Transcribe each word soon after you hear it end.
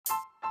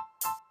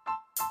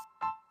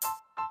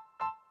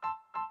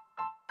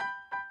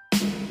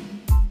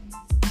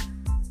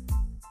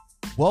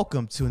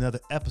welcome to another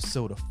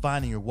episode of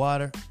Finding Your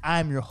Water.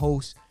 I'm your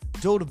host,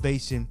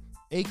 Jotivation,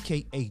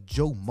 aka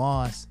Joe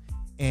Moss,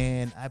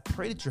 and I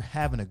pray that you're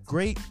having a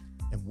great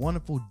and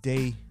wonderful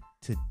day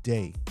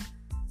today.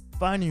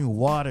 Finding Your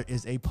Water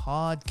is a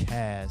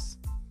podcast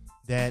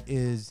that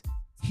is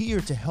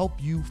here to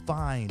help you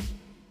find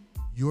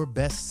your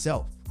best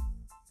self.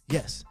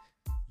 Yes,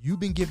 you've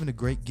been given a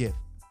great gift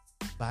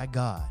by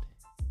God,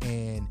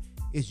 and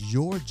it's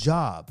your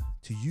job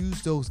to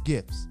use those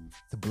gifts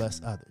to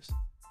bless others.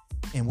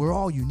 And we're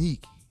all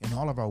unique in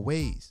all of our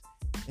ways.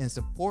 And it's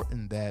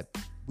important that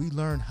we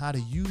learn how to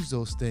use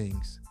those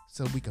things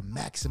so we can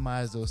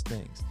maximize those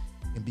things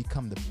and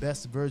become the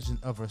best version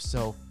of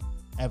ourselves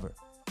ever.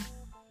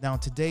 Now, in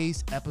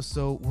today's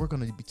episode, we're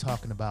going to be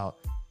talking about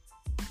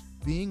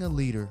being a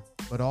leader,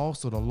 but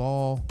also the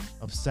law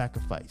of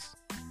sacrifice.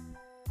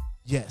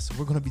 Yes,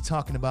 we're going to be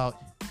talking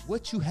about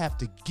what you have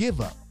to give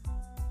up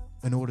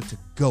in order to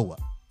go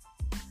up.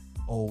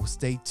 Oh,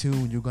 stay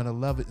tuned. You're going to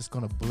love it. It's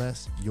going to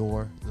bless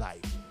your life.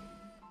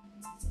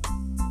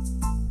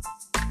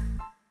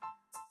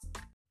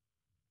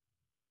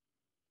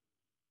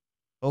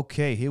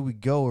 Okay, here we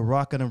go. We're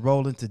rocking and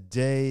rolling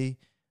today.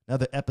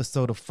 Another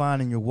episode of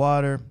Finding Your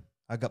Water.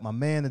 I got my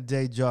man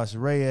today, Josh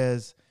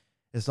Reyes.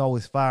 It's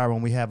always fire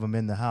when we have him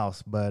in the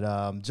house.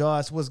 But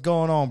Josh, what's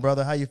going on,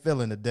 brother? How you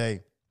feeling today?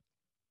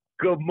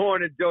 Good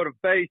morning,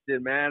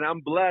 Jotivation, man.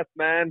 I'm blessed,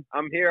 man.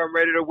 I'm here. I'm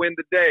ready to win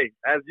the day,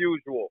 as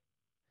usual.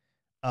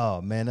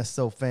 Oh, man, that's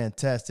so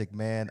fantastic,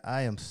 man.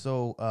 I am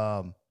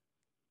so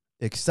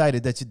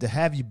excited to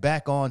have you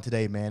back on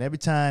today, man. Every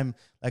time,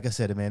 like I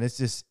said, man, it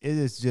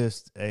is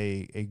just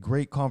a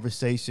great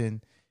conversation,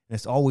 and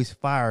it's always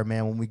fire,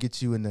 man, when we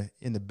get you in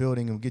the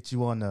building and get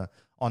you on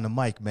the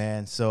mic,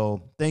 man.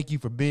 So thank you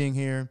for being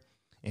here,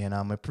 and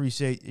I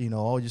appreciate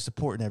all your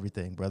support and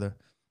everything, brother.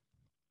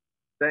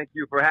 Thank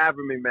you for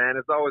having me, man.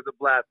 It's always a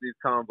blast, these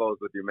combos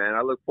with you, man.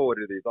 I look forward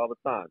to these all the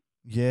time.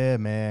 Yeah,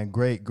 man.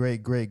 Great.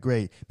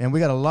 Man, we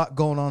got a lot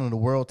going on in the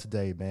world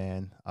today,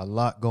 man. A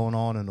lot going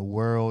on in the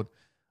world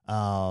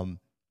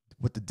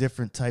with the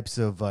different types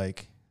of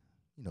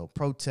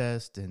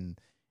protest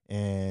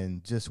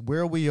and just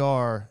where we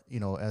are,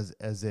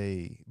 as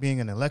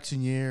being an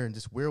election year and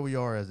just where we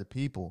are as a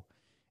people.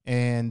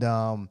 And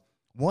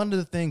one of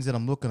the things that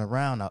I'm looking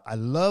around, I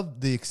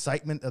love the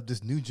excitement of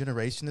this new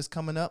generation that's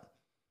coming up.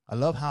 I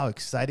love how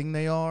exciting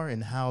they are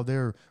and how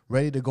they're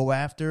ready to go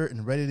after it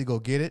and ready to go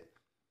get it.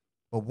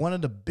 But one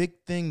of the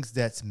big things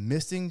that's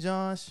missing,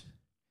 Josh,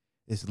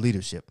 is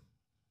leadership.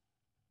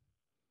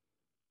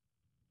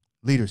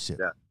 Leadership.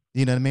 Yeah.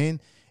 You know what I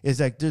mean? It's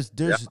like there's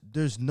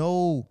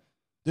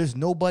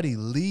nobody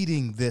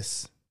leading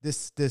this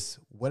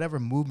whatever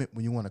movement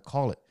when you want to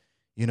call it.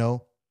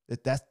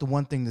 That's the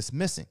one thing that's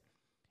missing.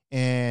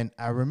 And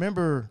I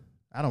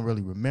don't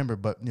really remember,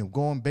 but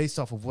going based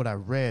off of what I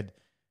read,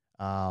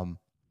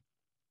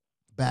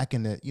 back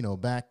in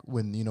back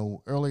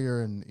when,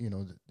 earlier in,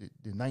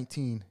 the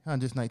 1900s,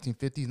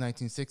 1950s,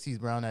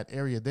 1960s, around that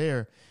area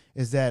there,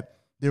 is that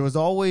there was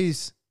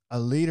always a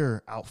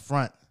leader out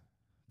front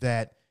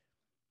that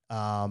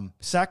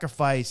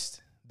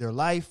sacrificed their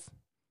life,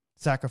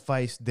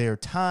 sacrificed their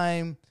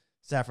time,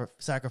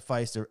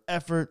 sacrificed their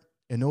effort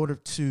in order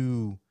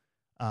to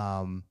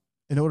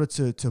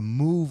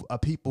move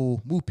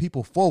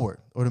people forward,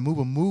 or to move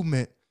a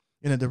movement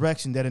in a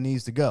direction that it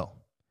needs to go.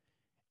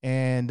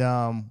 And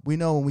we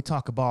know when we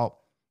talk about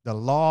the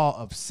law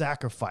of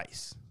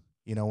sacrifice,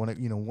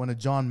 one of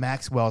John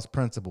Maxwell's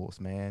principles,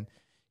 man.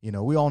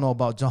 We all know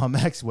about John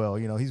Maxwell.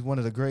 He's one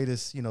of the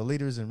greatest,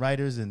 leaders and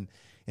writers and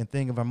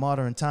thing of our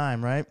modern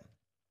time, right?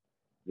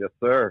 Yes,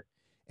 sir.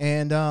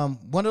 And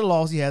one of the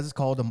laws he has is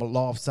called the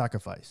law of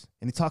sacrifice.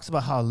 And he talks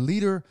about how a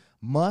leader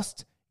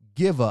must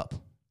give up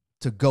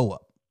to go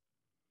up.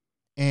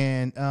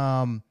 And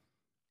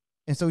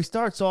so he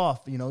starts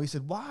off, he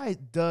said, why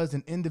does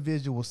an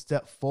individual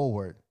step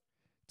forward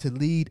to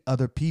lead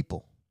other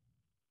people?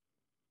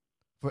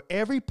 For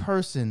every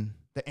person,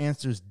 the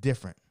answer is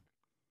different.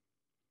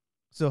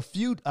 So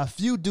a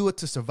few do it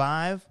to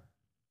survive.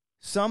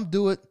 Some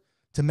do it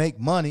to make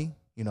money.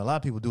 A lot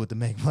of people do it to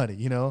make money,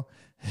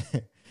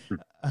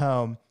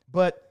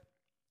 but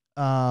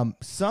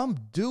some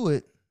do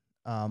it.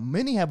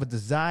 Many have a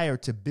desire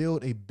to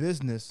build a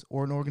business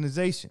or an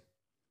organization.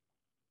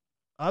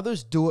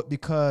 Others do it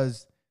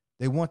because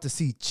they want to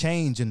see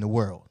change in the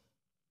world.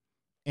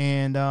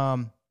 And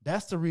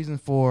that's the reason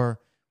for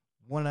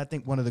one of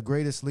the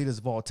greatest leaders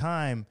of all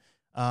time,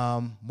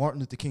 Martin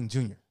Luther King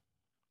Jr.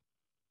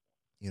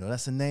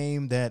 That's a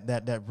name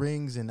that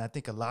rings, and I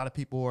think a lot of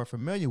people are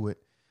familiar with.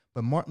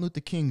 But Martin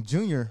Luther King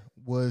Jr.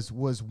 was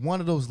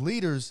one of those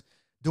leaders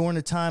during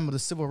the time of the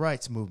Civil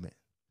Rights Movement.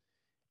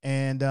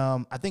 And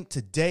I think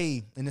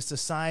today in this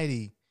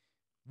society,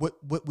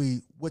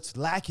 what's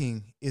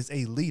lacking is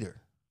a leader.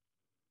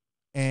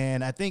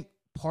 And I think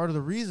part of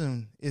the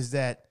reason is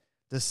that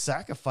the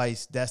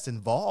sacrifice that's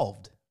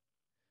involved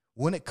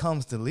when it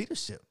comes to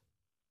leadership.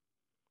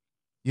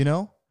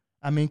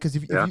 Because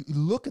if you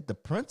look at the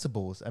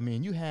principles,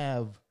 you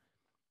have,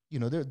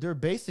 they're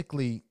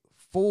basically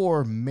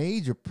four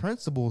major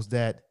principles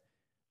that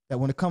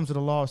when it comes to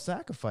the law of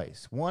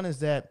sacrifice. One is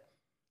that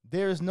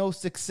there is no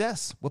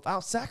success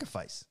without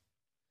sacrifice.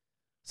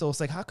 So it's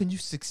like, how can you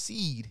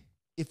succeed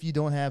if you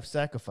don't have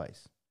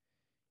sacrifice?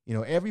 You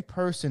know, every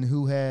person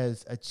who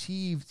has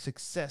achieved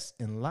success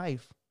in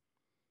life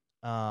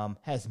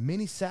has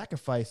many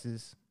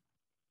sacrifices.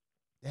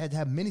 They had to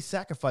have many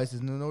sacrifices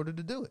in order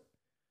to do it.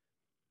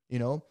 You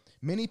know,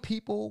 many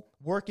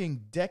working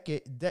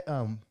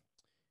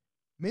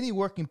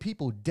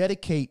people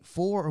dedicate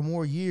 4 or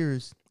more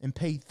years and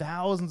pay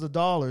thousands of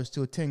dollars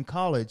to attend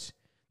college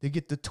to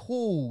get the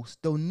tools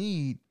they'll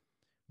need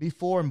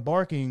before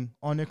embarking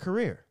on their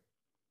career.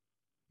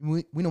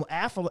 We know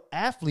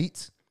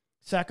athletes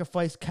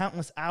sacrifice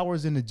countless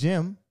hours in the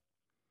gym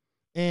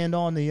and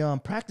on the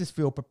practice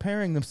field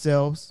preparing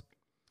themselves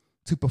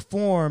to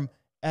perform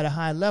at a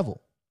high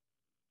level.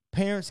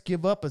 Parents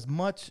give up as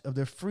much of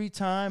their free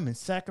time and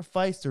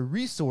sacrifice their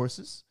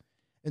resources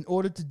in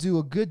order to do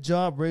a good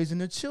job raising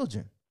their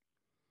children.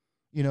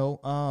 You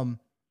know,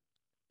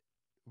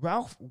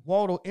 Ralph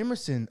Waldo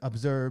Emerson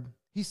observed,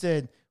 he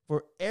said,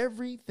 "For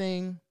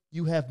everything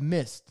you have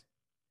missed,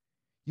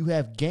 you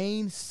have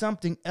gained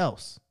something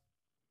else.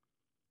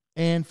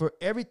 And for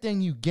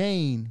everything you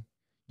gain,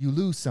 you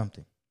lose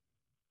something."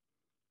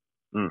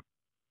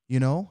 You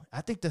know,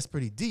 I think that's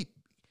pretty deep.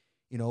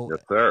 You know,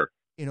 yes, sir.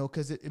 You know,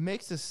 because it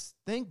makes us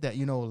think that,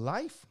 you know,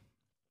 life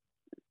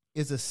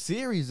is a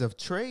series of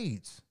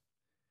trades.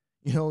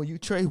 You know, you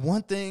trade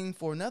one thing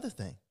for another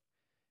thing.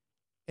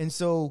 And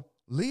so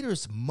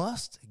leaders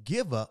must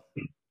give up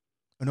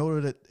in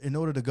order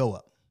to go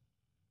up.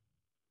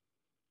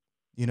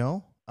 You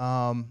know,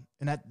 and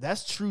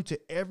that's true to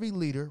every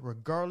leader,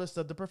 regardless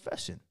of the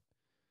profession.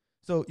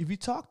 So if you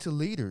talk to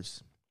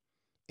leaders,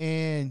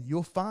 and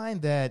you'll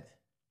find that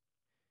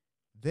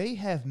they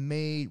have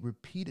made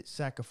repeated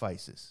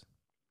sacrifices.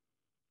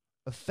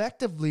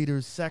 Effective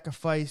leaders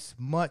sacrifice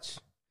much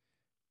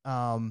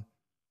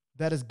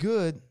that is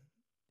good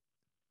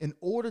in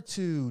order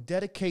to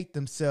dedicate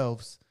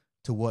themselves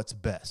to what's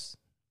best.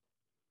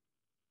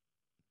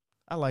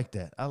 I like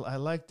that. I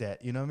like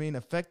that. You know what I mean?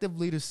 Effective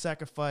leaders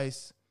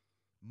sacrifice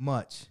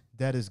much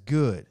that is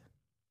good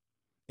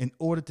in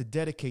order to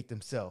dedicate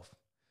themselves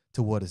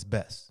to what is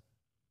best.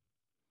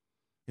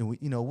 And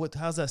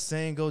how's that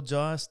saying go,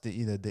 Josh?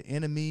 The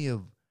enemy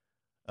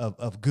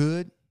of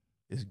good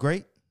is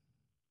great.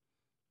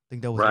 I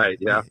think that was right.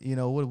 Yeah. You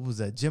know, what was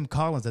that? Jim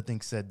Collins, I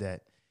think, said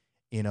that.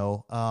 You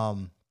know,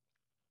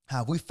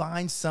 how we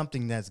find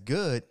something that's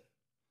good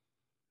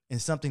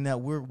and something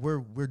that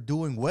we're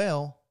doing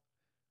well.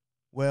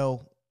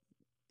 Well,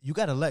 you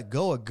got to let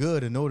go of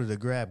good in order to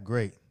grab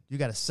great. You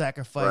got to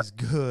sacrifice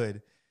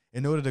good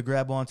in order to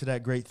grab onto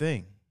that great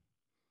thing.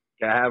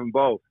 Can't have them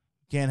both.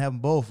 Can't have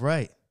them both,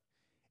 right?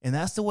 And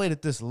that's the way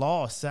that this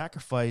law of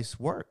sacrifice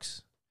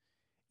works.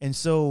 And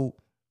so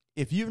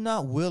if you're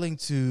not willing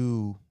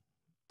to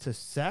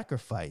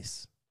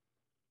sacrifice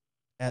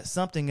at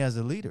something as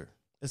a leader,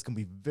 it's going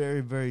to be very,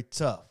 very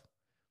tough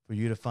for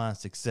you to find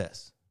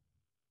success.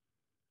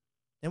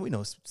 And we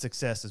know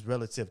success is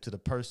relative to the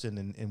person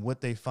and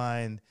what they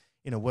find,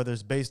 you know, whether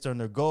it's based on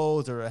their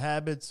goals or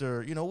habits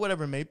or, you know,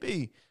 whatever it may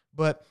be.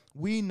 But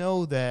we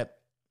know that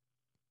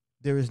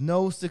there is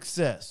no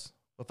success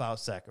without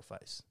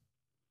sacrifice.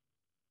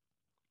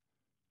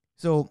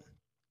 So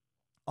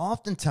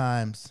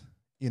oftentimes,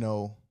 you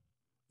know,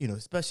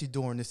 especially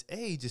during this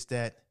age, is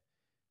that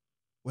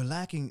we're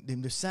lacking,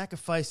 they're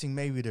sacrificing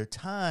maybe their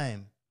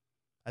time,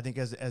 I think,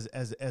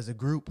 as a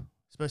group,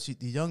 especially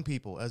the young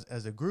people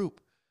as a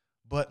group,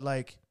 but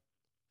like,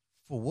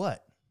 for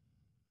what?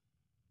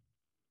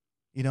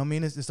 You know what I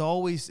mean? It's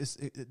always,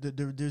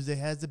 there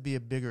has to be a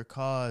bigger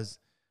cause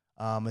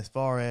as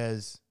far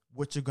as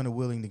what you're going to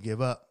willing to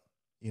give up,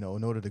 you know,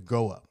 in order to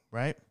grow up,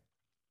 right?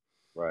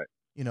 Right.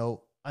 You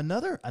know,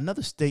 another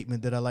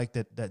statement that I like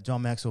that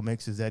John Maxwell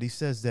makes is that he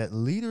says that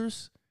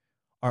leaders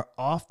are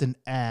often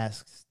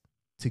asked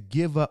to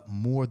give up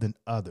more than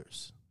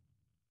others.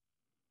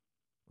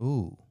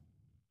 Ooh.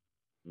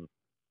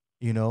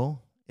 You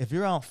know, if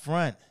you're out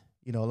front,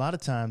 you know, a lot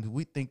of times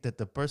we think that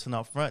the person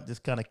out front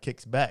just kind of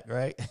kicks back,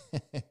 right?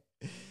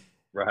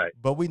 Right.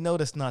 But we know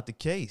that's not the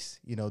case.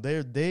 You know,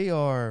 they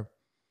are,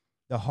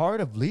 the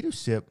heart of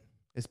leadership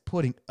is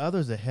putting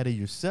others ahead of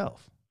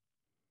yourself.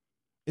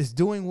 It's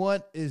doing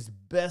what is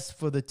best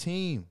for the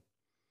team.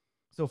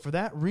 So for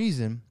that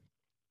reason,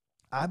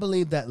 I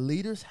believe that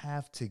leaders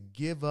have to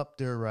give up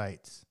their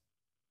rights.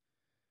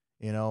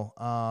 You know,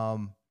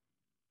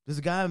 there's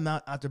a guy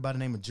out there by the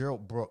name of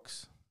Gerald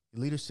Brooks, a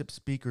leadership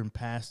speaker and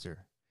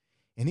pastor.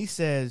 And he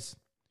says,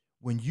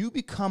 when you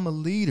become a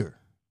leader,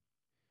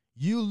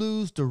 you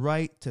lose the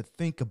right to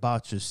think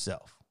about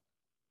yourself.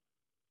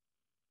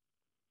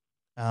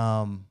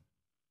 What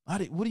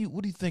do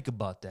you think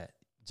about that,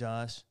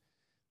 Josh?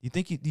 Do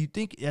you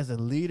think as a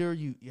leader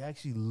you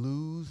actually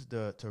lose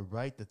the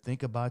right to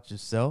think about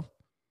yourself?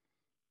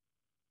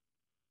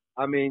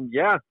 I mean,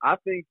 yeah, I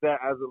think that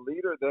as a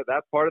leader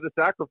that's part of the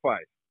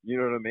sacrifice. You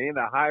know what I mean?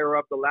 The higher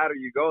up the ladder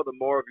you go, the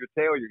more of your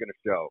tail you're going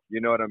to show. You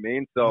know what I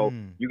mean? So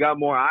you got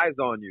more eyes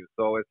on you.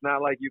 So it's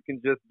not like you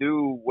can just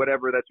do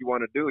whatever that you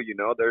want to do. You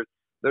know,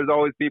 there's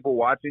always people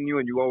watching you,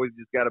 and you always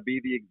just got to be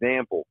the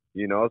example.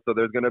 You know, so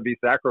there's going to be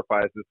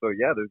sacrifices. So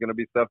yeah, there's going to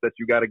be stuff that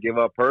you got to give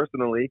up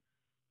personally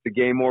to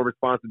gain more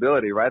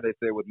responsibility, right? They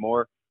say with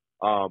more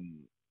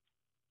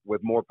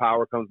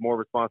power comes more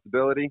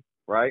responsibility,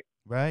 right?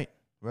 Right.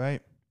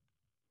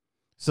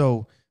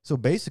 So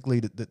basically,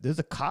 there's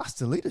a cost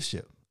to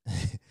leadership.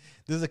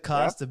 There's a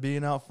cost to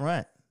being out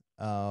front.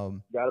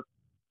 So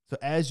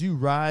as you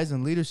rise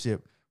in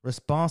leadership,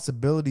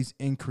 responsibilities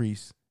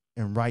increase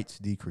and rights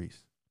decrease.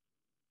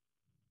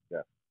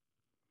 Yeah.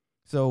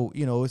 So,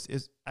 you know,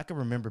 it's I can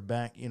remember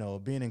back, you know,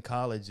 being in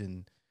college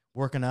and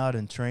working out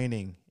and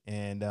training,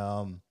 and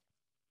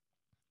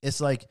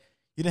it's like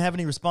you didn't have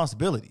any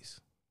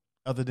responsibilities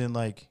other than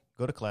like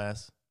go to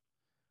class,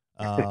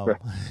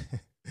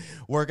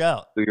 work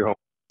out, do your homework,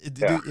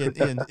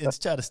 and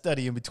try to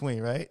study in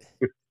between, right?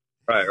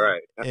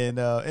 Right. And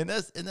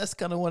that's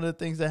kind of one of the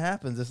things that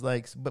happens. It's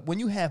like, but when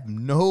you have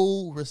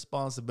no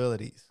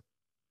responsibilities,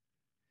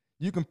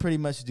 you can pretty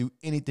much do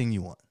anything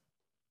you want.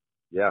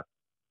 Yeah.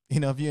 You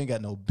know, if you ain't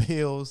got no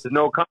bills, there's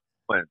no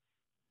consequence.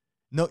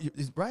 No,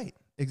 it's right.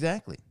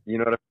 Exactly. You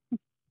know what I mean?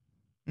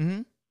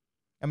 Mm-hmm.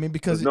 I mean,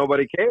 because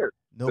nobody cares.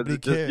 Nobody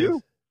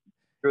cares.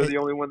 You're the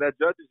only one that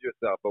judges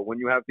yourself. But when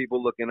you have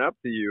people looking up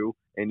to you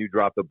and you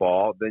drop the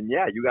ball, then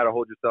yeah, you got to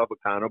hold yourself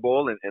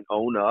accountable and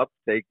own up,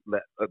 take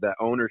that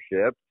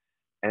ownership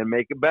and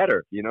make it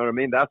better. You know what I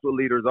mean? That's what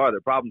leaders are.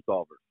 They're problem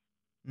solvers.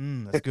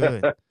 That's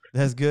good.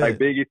 That's good. Like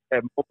Biggie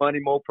said, more money,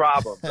 more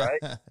problems,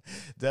 right?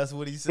 That's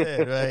what he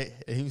said, right?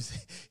 He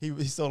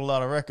sold a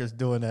lot of records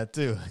doing that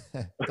too,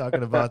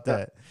 talking about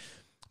that.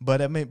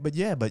 But I mean, but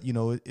you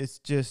know, it's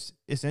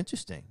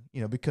interesting,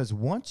 you know, because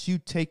once you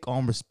take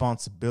on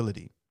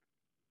responsibility,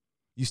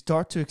 you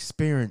start to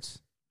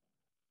experience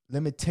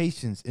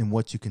limitations in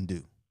what you can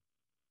do.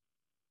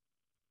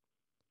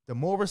 The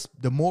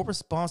more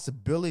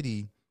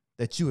responsibility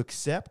that you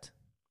accept,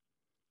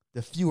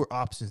 the fewer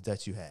options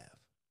that you have.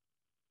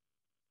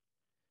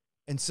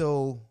 And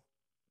so,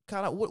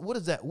 kind of, what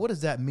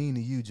does that mean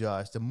to you,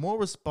 Josh? The more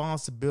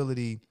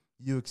responsibility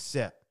you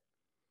accept,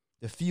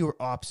 the fewer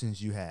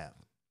options you have.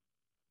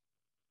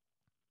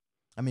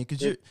 I mean,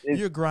 because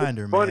you're a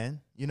grinder, man.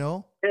 You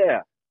know?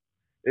 Yeah.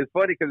 It's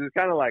funny because it's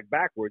kind of like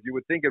backwards. You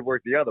would think it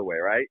worked the other way,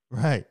 right?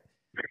 Right.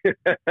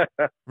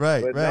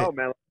 Right. But no,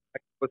 man. Like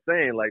I was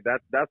saying, like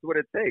that's what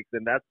it takes,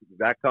 and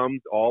that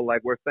comes all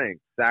like we're saying,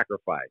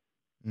 sacrifice.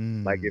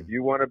 Like if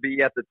you want to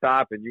be at the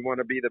top and you want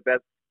to be the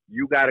best,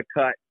 you got to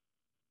cut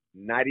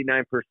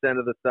 99%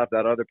 of the stuff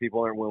that other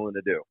people aren't willing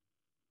to do.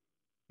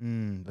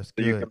 That's so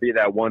good. You can be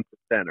that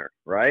 1%er,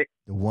 right?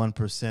 The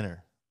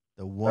 1%er.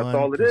 The 1%er. That's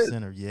all it is.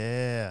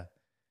 Yeah.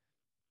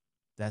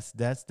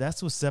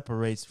 That's what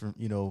separates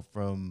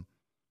from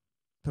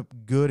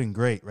good and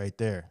great right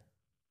there.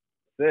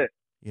 That's it.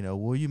 You know,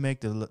 will you make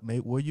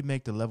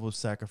the level of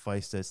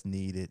sacrifice that's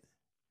needed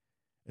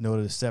in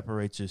order to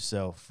separate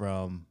yourself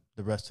from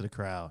the rest of the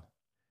crowd?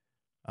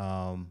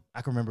 I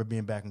can remember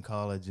being back in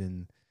college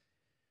and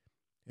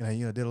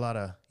did a lot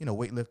of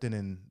weightlifting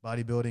and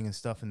bodybuilding and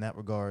stuff in that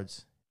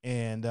regards.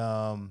 And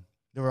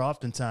there were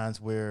often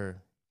times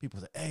where people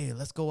say, "Hey,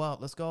 let's go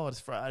out. It's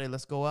Friday.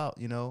 Let's go out."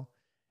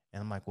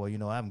 And I'm like, "Well,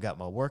 I haven't got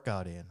my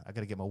workout in. I got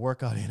to get my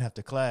workout in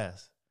after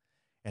class."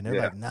 And they're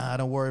like, "Nah,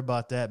 don't worry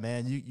about that,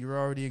 man. You're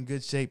already in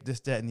good shape, this,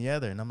 that, and the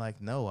other." And I'm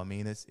like, "No, I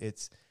mean,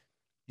 it's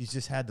you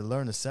just had to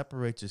learn to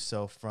separate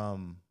yourself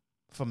from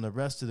the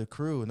rest of the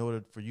crew in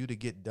order for you to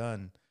get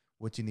done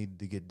what you needed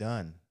to get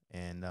done."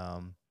 And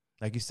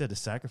like you said, the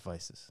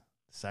sacrifices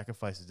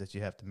that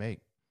you have to make.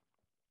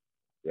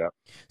 Yeah.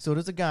 So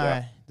there's a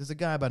guy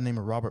by the name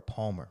of Robert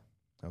Palmer.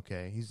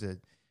 Okay, he's a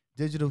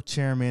digital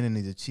chairman and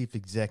he's a chief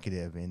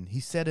executive. And he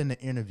said in an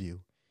interview,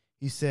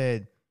 he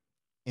said,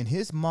 in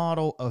his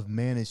model of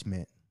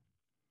management,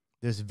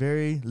 there's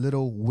very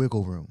little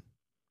wiggle room.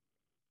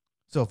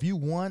 So if you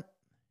want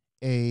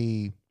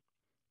a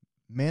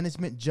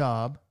management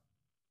job,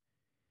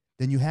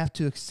 then you have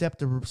to accept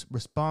the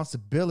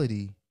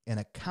responsibility and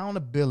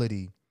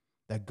accountability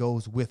that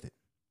goes with it.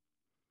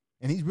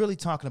 And he's really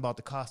talking about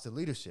the cost of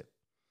leadership.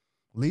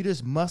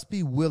 Leaders must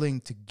be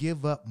willing to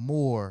give up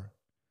more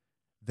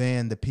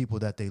than the people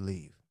that they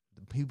lead.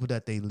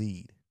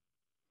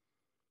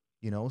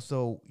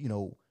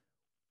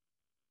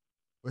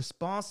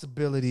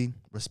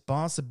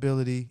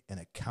 Responsibility, and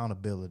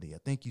accountability. I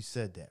think you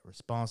said that.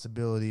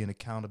 Responsibility and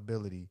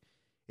accountability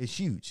is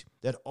huge.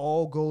 That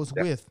all goes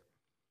with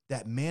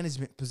that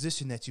management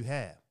position that you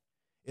have.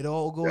 It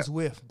all goes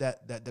with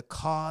that the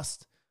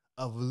cost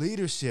of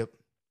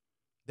leadership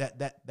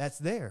that's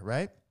there,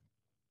 right?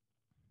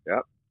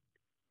 Yep.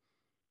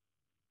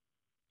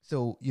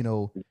 So,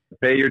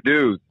 pay your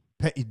dues.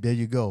 There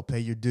you go. Pay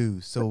your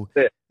dues. So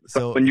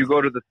when you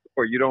go to the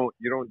store, you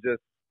don't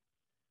just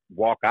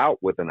walk out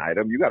with an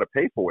item. You got to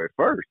pay for it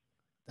first.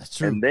 That's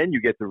true. And then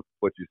you get to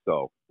what you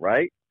sow,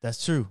 right?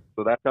 That's true.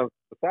 So that comes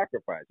with the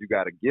sacrifice. You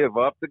got to give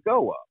up to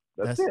go up.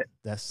 That's it.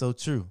 That's so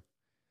true.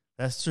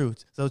 That's true.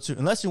 So true.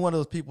 Unless you're one of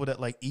those people that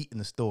like eat in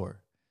the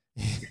store.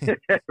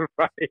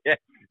 Right. Yeah.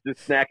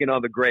 Just snacking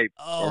on the grapes.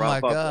 Oh my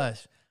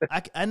gosh.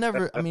 I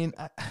never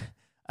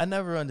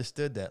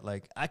understood that.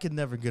 Like, I could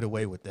never get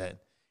away with that.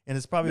 And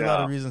it's probably a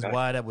lot of reasons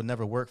why that would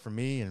never work for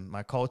me and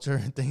my culture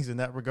and things in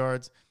that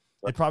regards.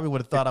 They probably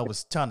would have thought I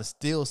was trying to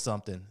steal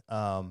something,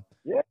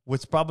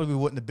 which probably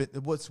wouldn't have been,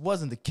 which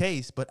wasn't the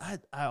case. But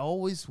I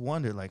always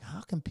wondered, like,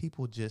 how can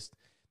people just,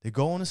 they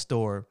go in the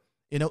store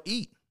and they'll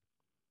eat.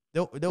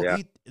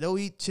 They'll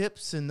eat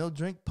chips and they'll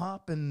drink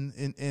pop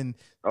and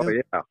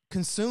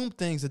consume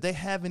things that they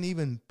haven't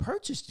even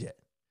purchased yet.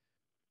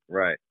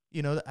 Right.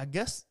 You know, I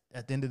guess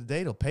at the end of the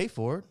day they'll pay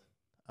for it.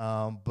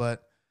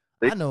 But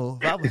I know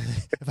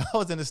if I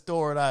was in the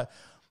store and I,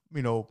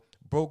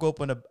 broke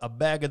open a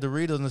bag of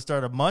Doritos and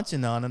started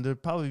munching on them,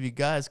 there'd probably be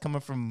guys coming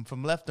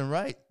from left and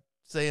right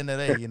saying that,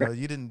 hey, you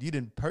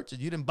didn't purchase,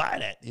 you didn't buy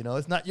that,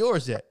 it's not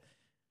yours yet.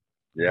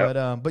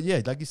 Yeah. But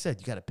yeah, like you said,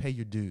 you got to pay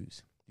your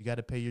dues. You got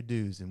to pay your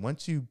dues, and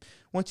once you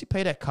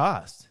pay that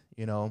cost,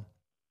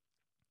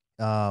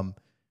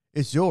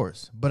 it's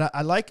yours. But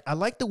I like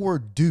the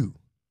word due.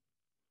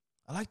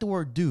 I like the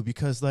word due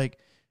because like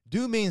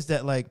due means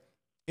that like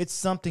it's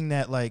something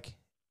that like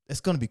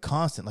it's going to be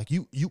constant. Like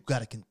you got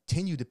to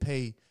continue to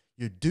pay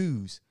your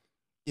dues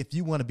if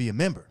you want to be a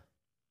member.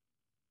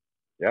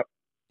 Yep.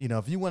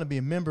 If you want to be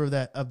a member of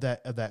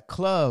that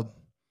club,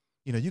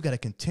 you got to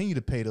continue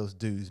to pay those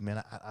dues,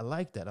 man. I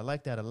like that. I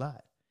like that a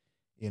lot.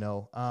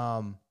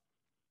 And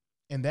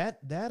that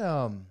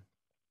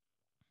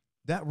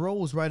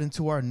rolls right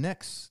into our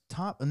next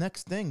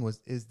thing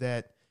is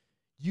that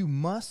you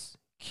must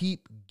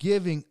keep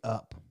giving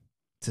up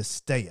to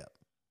stay up.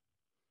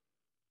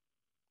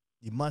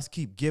 You must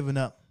keep giving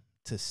up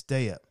to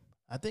stay up.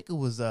 I think it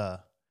was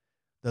the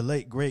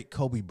late great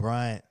Kobe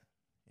Bryant,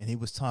 and he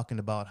was talking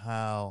about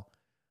how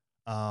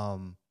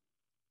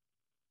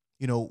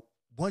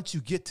once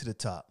you get to the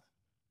top,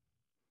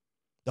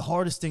 the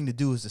hardest thing to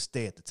do is to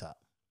stay at the top.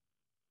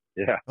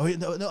 Yeah. Oh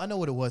no, I know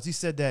what it was. He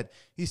said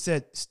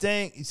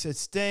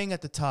staying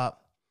at the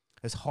top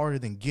is harder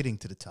than getting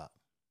to the top.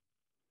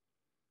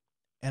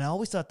 And I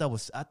always thought that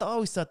was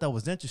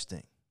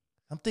interesting.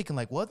 I'm thinking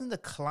like, wouldn't the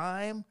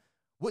climb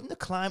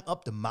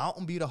up the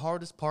mountain be the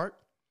hardest part?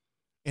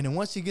 And then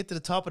once you get to the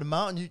top of the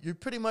mountain, you're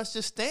pretty much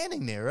just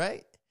standing there,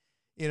 right?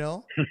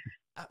 And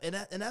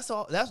that's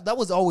all. That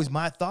was always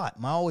my thought,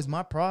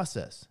 my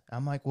process.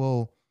 I'm like,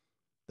 well,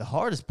 the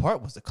hardest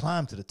part was the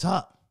climb to the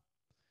top.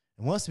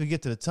 And once we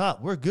get to the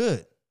top, we're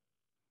good.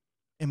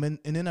 And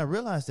then I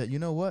realized that, you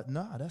know what?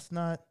 Nah, that's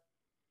not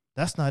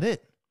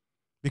it.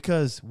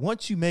 Because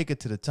once you make it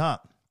to the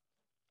top,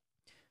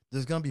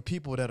 there's going to be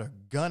people that are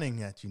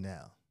gunning at you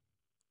now.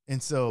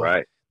 And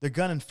so they're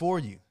gunning for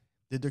you.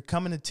 They're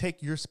coming to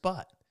take your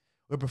spot.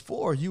 Where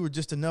before you were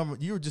just a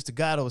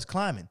guy that was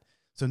climbing.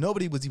 So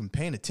nobody was even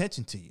paying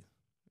attention to you.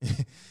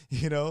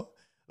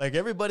 Like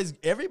everybody's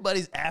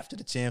after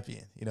the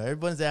champion.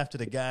 Everyone's after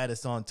the guy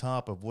that's on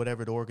top of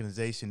whatever the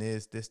organization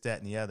is, this, that,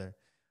 and the other.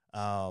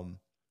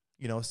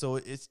 So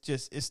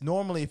it's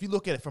normally, if you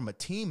look at it from a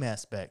team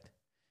aspect,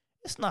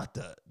 it's not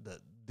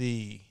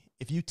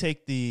if we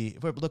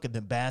look at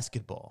the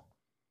basketball,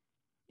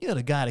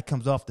 the guy that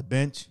comes off the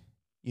bench,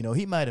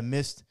 he might have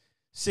missed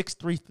six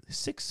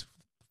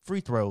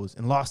free throws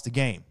and lost the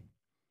game.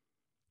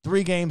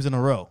 3 games in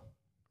a row,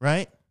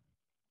 right?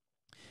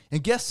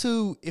 And guess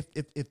who?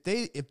 If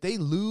they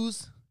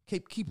lose,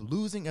 keep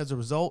losing as a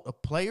result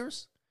of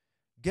players,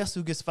 guess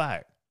who gets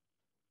fired?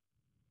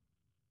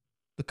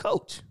 The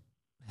coach.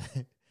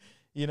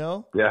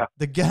 Yeah.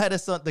 The guy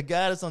that's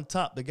on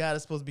top, the guy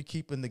that's supposed to be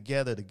keeping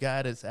together, the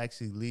guy that's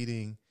actually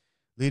leading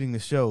the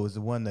show is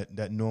the one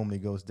that normally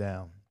goes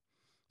down.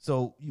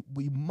 So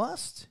you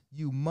must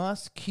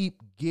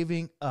keep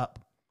giving up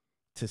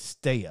to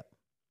stay up.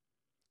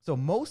 So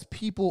most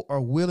people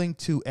are willing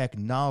to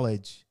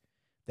acknowledge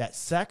that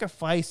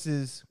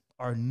sacrifices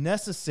are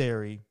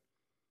necessary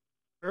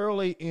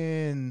early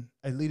in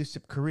a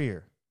leadership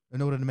career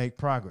in order to make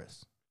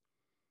progress.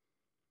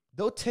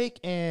 They'll take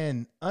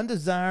an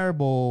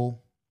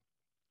undesirable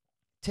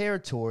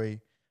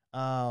territory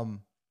to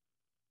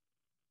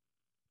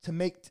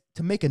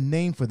make a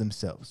name for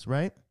themselves,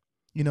 right?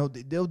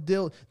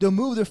 They'll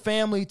move their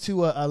family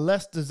to a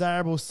less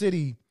desirable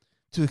city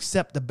to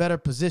accept a better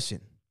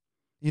position.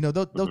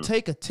 They'll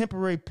take a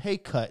temporary pay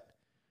cut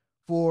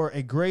for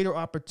a greater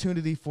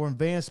opportunity for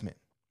advancement.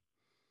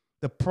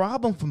 The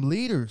problem for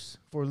leaders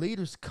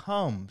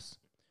comes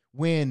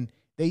when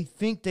they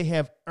think they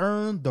have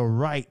earned the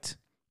right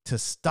to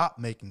stop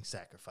making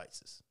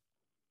sacrifices.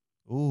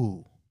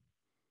 Ooh.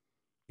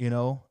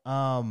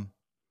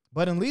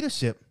 But in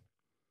leadership,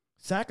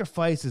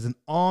 sacrifice is an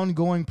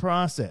ongoing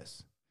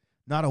process,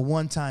 not a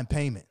one-time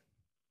payment.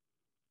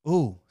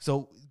 Ooh.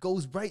 So it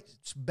goes right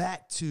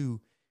back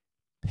to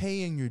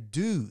paying your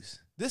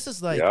dues. This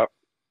is like,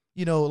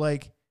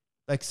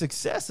 like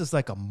success is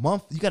like a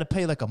month. You got to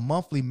pay like a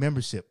monthly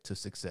membership to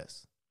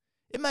success.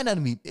 It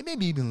may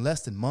be even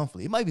less than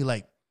monthly. It might be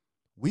like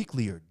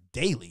weekly or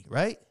daily,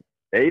 right?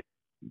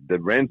 The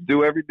rent's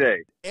due every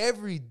day.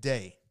 Every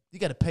day. You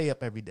got to pay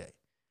up every day.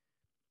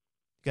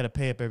 You got to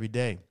pay up every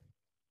day.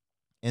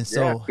 And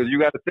so, because you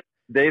got to think,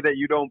 the day that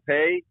you don't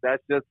pay,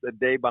 that's just a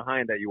day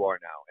behind that you are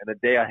now, and a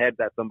day ahead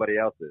that somebody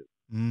else is.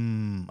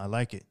 I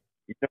like it.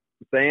 You know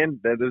what I'm saying?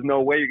 There's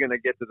no way you're going to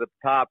get to the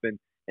top and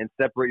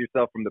separate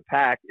yourself from the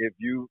pack if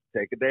you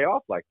take a day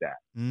off like that.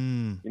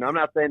 You know, I'm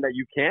not saying that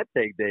you can't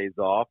take days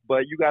off,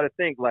 but you got to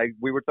think, like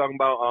we were talking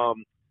about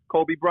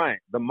Kobe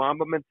Bryant, the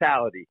Mamba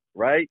mentality,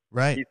 right?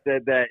 Right. He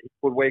said that he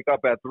would wake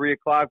up at 3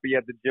 o'clock, be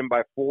at the gym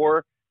by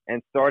 4,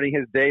 and starting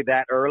his day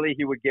that early,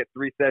 he would get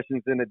 3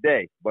 sessions in a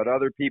day. But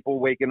other people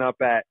waking up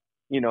at,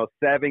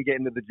 7,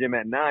 getting to the gym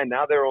at 9,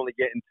 now they're only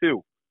getting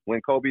 2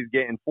 when Kobe's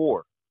getting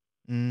 4.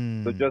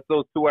 So just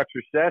those 2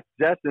 extra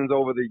sessions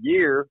over the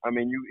year, I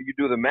mean, you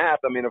do the math.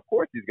 I mean, of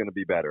course he's going to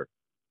be better.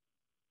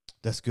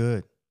 That's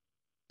good.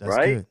 That's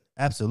right? good.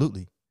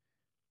 Absolutely.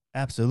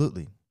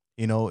 Absolutely.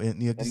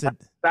 And you said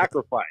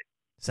sacrifice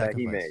that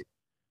he made.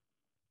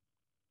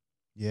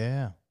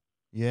 Yeah.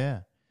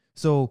 Yeah.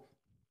 So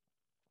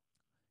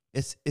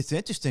it's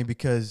interesting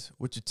because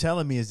what you're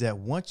telling me is that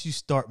once you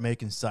start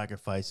making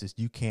sacrifices,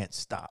 you can't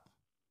stop.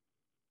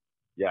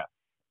 Yeah.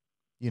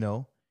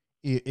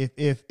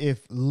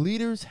 If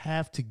leaders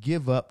have to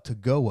give up to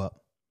go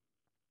up,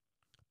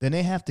 then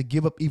they have to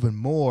give up even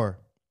more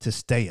to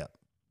stay up.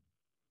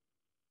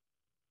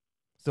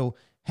 So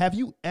have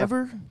you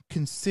ever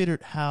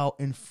considered how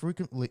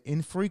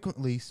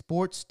infrequently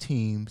sports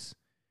teams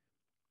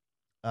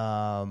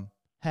have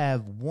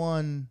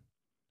won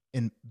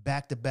in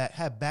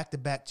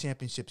back-to-back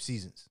championship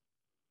seasons?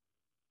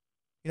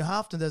 How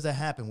often does that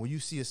happen where you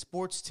see a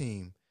sports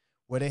team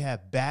where they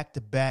have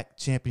back-to-back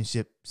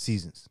championship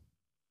seasons?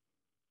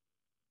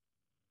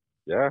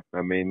 Yeah,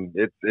 I mean,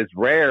 it's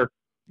rare.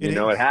 It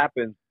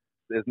happens.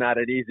 It's not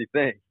an easy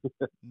thing.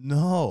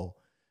 No,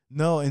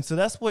 and so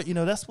that's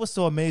what's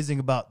so amazing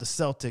about the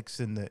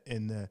Celtics and the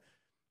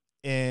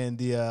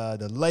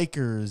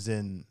Lakers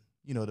and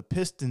the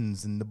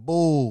Pistons and the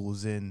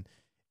Bulls and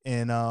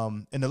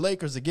the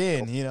Lakers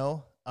again. Yeah,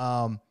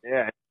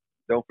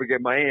 don't forget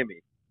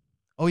Miami.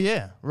 Oh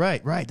yeah,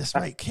 right. That's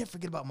right. Can't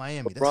forget about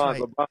Miami. That's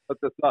right. LeBron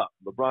hooked us up.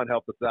 LeBron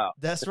helped us out.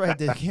 That's right.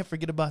 They can't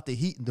forget about the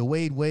Heat and the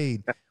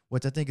Wade,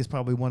 which I think is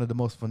probably one of the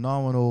most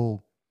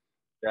phenomenal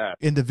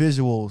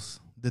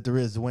individuals that there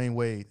is, Dwayne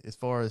Wade, as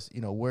far as,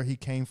 where he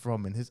came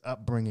from and his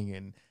upbringing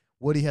and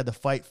what he had to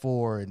fight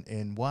for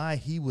and why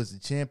he was a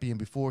champion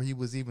before he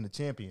was even a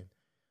champion.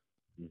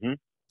 Mm-hmm.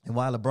 And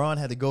why LeBron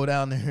had to go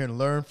down there and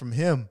learn from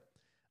him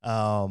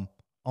on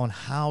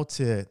how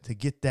to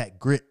get that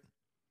grit,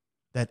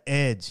 that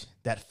edge,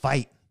 that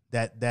fight,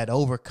 that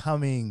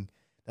overcoming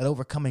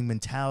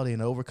mentality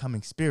and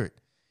overcoming spirit.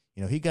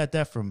 He got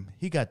that from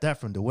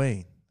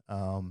Dwayne.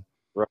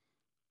 Right.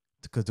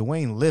 Because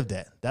Dwayne lived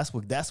that. That's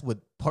what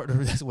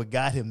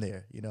got him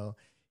there.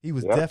 He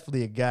was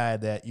definitely a guy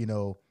that, he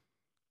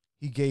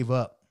gave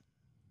up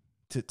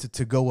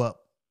to go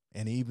up,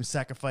 and he even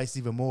sacrificed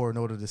even more in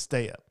order to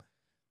stay up.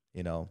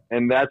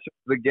 And that's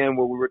again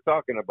what we were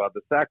talking about,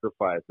 the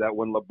sacrifice. That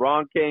when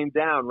LeBron came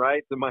down,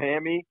 right, to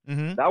Miami,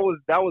 mm-hmm. that was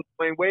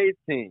Dwayne Wade's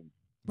team.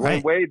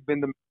 Right. Dwayne Wade's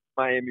been to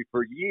Miami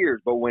for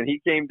years, but when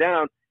he came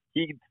down,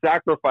 he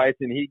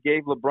sacrificed and he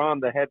gave LeBron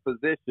the head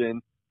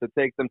position to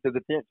take them to the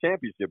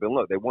championship. And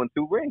look, they won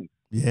 2 rings.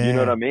 Yeah. You know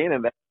what I mean?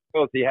 And that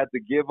shows he had to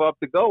give up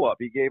to go up.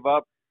 He gave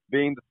up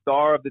being the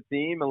star of the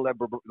team and let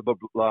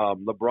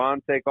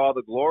LeBron take all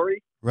the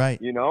glory. Right.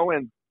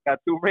 And got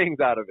 2 rings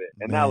out of it.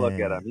 And now look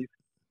at him.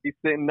 He's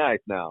sitting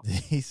nice now.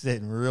 He's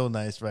sitting real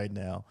nice right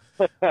now.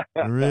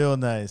 real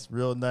nice.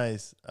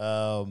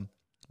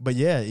 But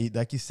yeah,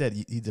 like you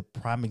said, he's a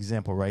prime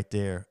example right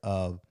there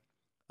of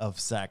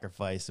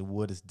sacrifice and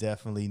what is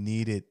definitely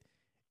needed.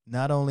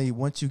 Not only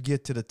once you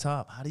get to the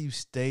top, how do you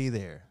stay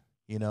there?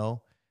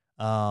 And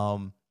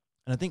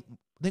I think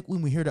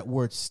when we hear that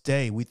word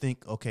 "stay," we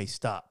think, okay,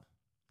 stop.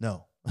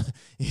 No,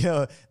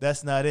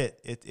 that's not it.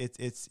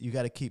 It's you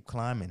got to keep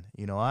climbing.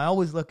 I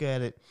always look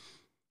at it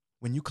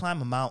when you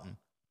climb a mountain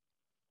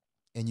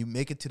and you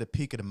make it to the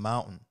peak of the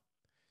mountain.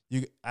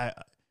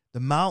 The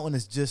mountain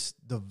is just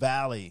the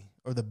valley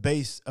or the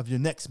base of your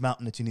next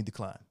mountain that you need to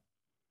climb.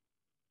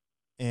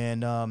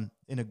 And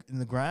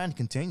the grind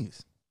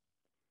continues.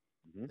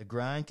 Mm-hmm. The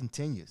grind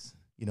continues.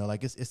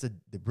 Like it's the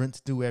Brent's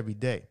due every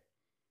day.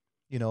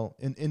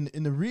 And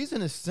the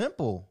reason is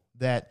simple,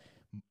 that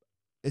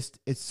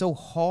it's so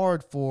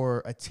hard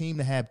for a team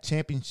to have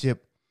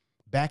championship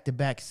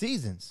back-to-back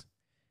seasons.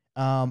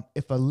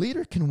 If a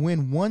leader can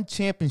win one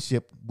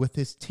championship with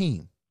his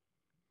team,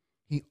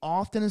 he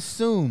often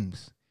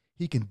assumes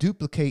he can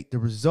duplicate the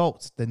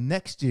results the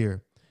next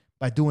year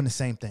by doing the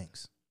same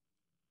things.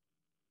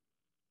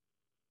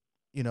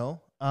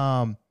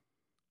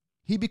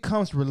 He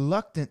becomes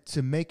reluctant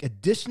to make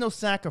additional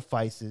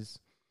sacrifices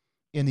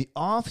in the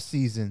off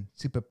season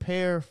to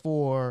prepare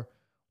for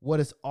what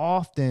is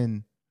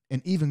often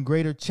an even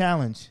greater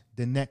challenge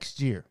the next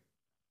year.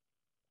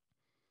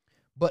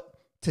 But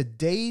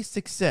today's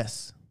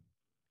success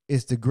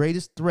is the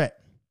greatest threat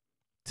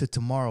to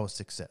tomorrow's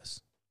success.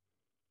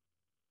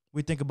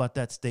 we think about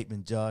that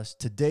statement, Josh?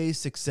 Today's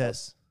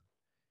success,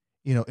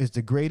 is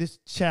the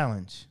greatest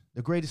challenge,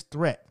 the greatest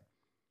threat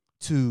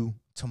to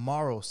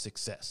tomorrow's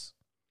success.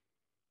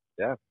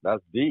 Yeah,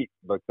 that's deep,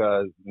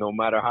 because no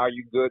matter how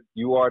good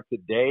you are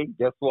today,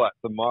 guess what?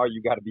 Tomorrow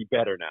you got to be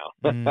better now.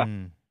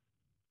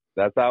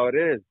 That's how it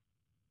is.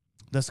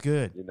 That's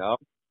good.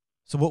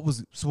 So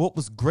what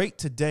was great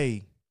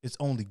today is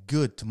only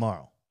good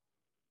tomorrow.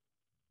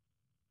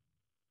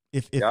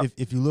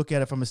 If you look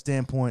at it from a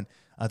standpoint,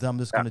 I'm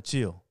just going to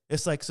chill.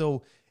 It's like,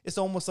 so it's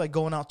almost like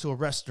going out to a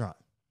restaurant,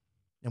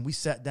 and we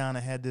sat down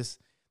and had this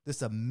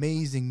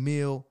amazing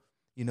meal.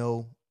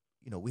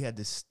 We had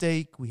the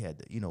steak, we had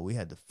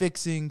the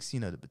fixings,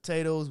 the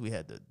potatoes, we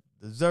had the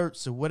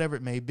desserts or whatever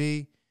it may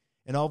be.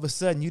 And all of a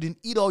sudden you didn't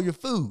eat all your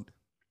food,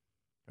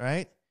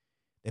 right?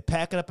 They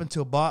pack it up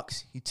into a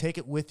box. You take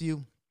it with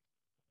you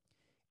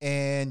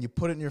and you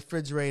put it in your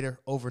refrigerator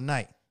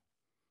overnight.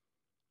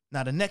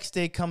 Now the next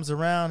day comes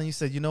around and you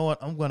said, you know what?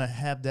 I'm going to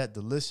have that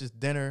delicious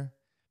dinner,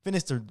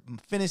 finish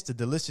the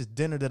delicious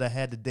dinner that I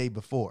had the day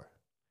before.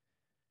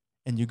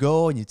 And you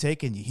go and you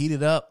take it and you heat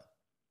it up.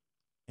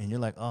 And you're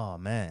like, oh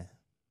man,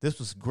 this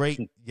was great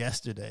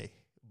yesterday,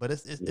 but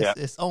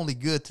it's only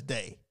good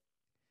today.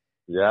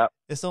 Yeah,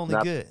 it's only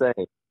good.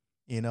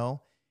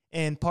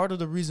 And part of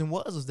the reason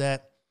was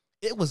that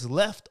it was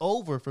left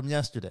over from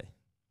yesterday.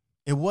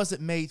 It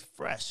wasn't made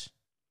fresh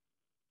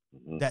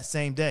that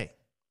same day.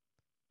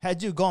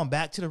 Had you gone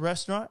back to the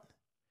restaurant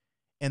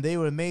and they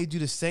would have made you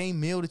the same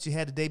meal that you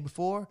had the day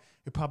before,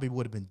 it probably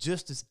would have been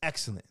just as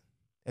excellent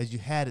as you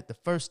had it the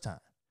first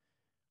time.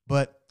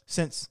 But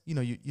since, you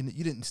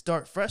didn't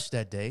start fresh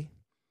that day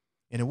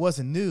and it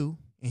wasn't new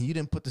and you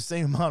didn't put the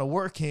same amount of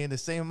work in, the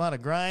same amount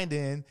of grind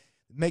in,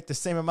 make the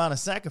same amount of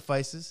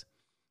sacrifices,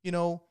 it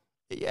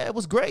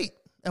was great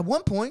at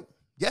one point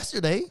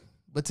yesterday,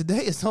 but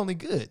today it's only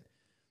good.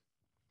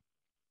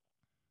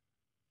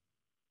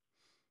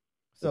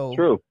 So,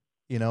 true.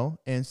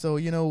 And so,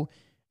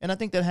 and I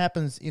think that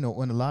happens, in a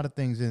lot of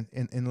things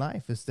in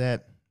life, is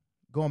that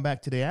going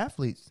back to the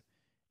athletes,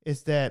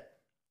 is that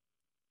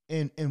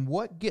And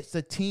what gets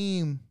a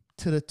team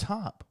to the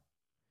top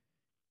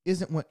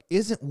isn't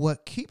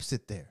what keeps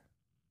it there.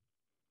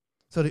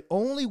 So the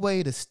only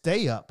way to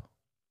stay up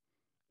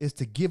is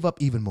to give up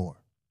even more.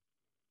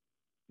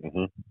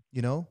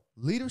 Mm-hmm.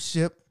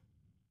 Leadership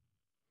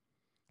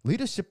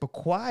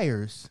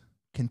requires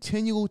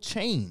continual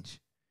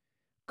change,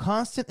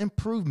 constant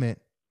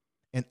improvement,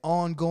 and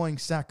ongoing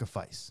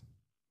sacrifice.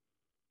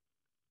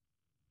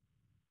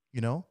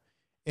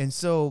 And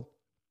so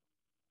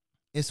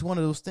it's one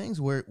of those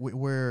things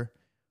where,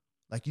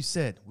 like you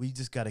said, we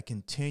just got to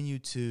continue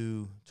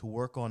to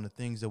work on the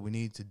things that we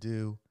need to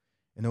do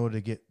in order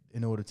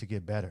to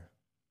get better.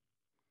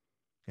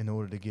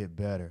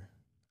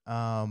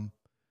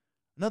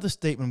 Another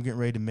statement I'm getting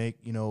ready to make,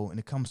 and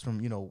it comes from,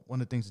 one of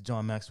the things that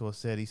John Maxwell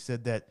said. He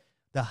said that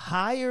the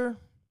higher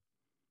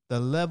the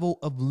level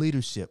of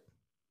leadership,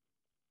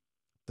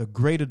 the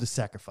greater the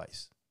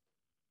sacrifice.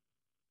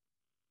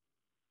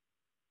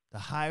 The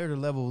higher the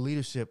level of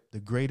leadership, the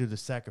greater the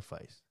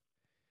sacrifice.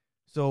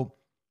 So,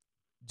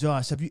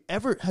 Josh, have you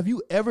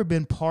ever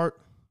been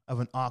part of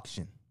an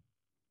auction?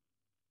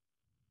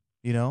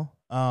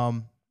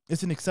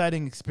 It's an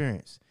exciting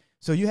experience.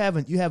 So you have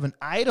an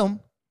item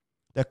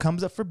that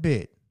comes up for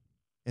bid,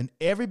 and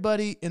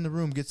everybody in the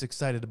room gets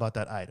excited about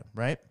that item,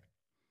 right?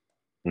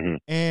 Mm-hmm.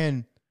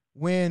 And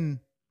when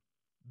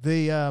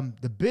the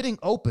bidding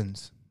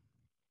opens,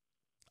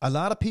 a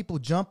lot of people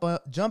jump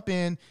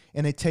in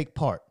and they take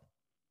part.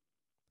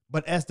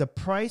 But as the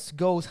price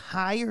goes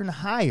higher and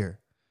higher,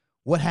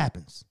 what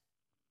happens?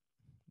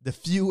 The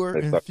fewer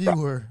and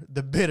fewer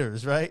the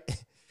bidders, right?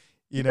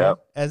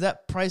 As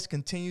that price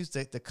continues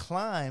to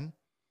climb,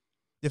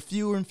 the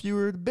fewer and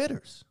fewer the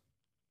bidders.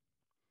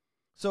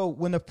 So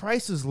when the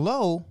price is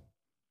low,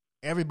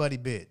 everybody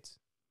bids.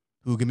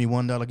 Who give me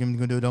 $1? Give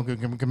me don't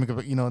give me.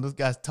 Those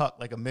guys talk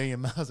like 1,000,000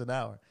 miles an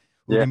hour.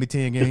 Who give me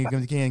 10? Give me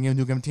 10. Give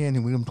me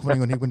 10. We give me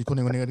 20. Give me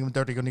 20. Give me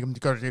 30. Give me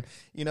 30.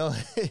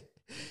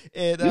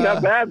 And, you're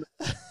not bad.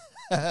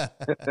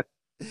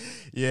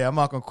 Yeah, I'm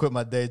not gonna quit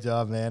my day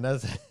job, man.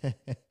 That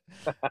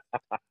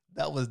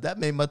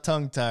made my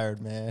tongue tired,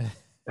 man.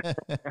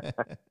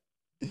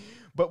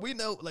 But we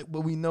know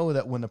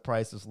that when the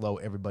price is low,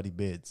 everybody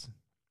bids.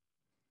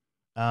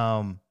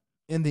 In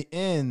the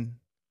end,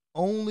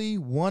 only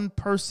one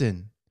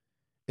person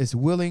is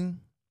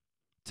willing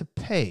to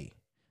pay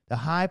the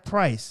high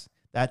price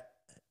that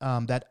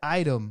that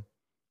item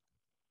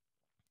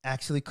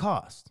actually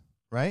cost,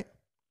 right?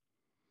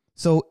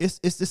 So it's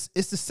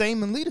the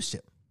same in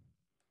leadership.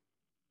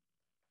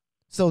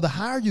 So the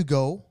higher you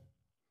go,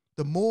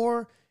 the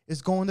more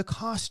it's going to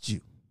cost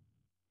you.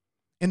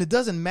 And it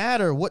doesn't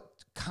matter what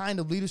kind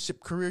of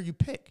leadership career you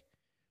pick.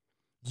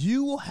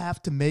 You will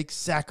have to make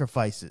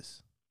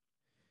sacrifices.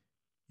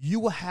 You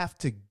will have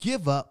to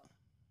give up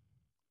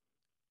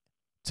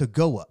to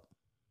go up.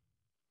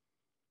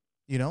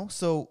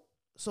 So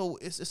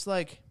it's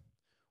like,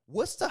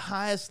 what's the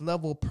highest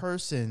level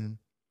person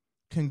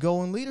can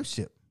go in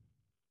leadership?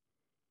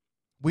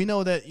 We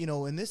know that,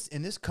 in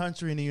this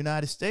country, in the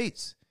United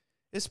States,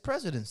 it's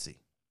presidency.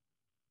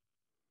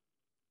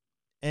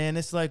 And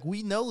it's like,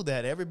 we know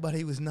that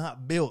everybody was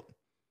not built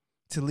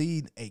to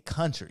lead a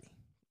country.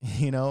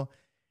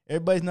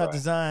 Everybody's not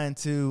designed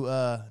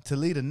to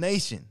lead a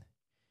nation.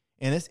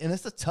 And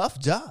it's a tough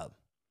job.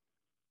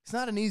 It's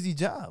not an easy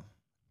job.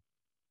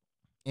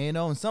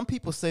 And some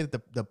people say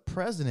that the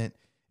president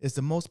is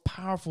the most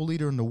powerful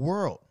leader in the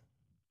world,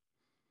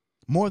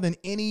 more than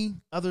any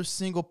other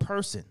single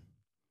person.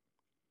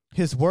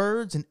 His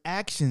words and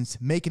actions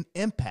make an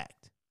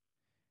impact,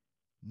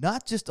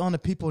 not just on the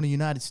people in the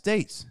United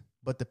States,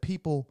 but the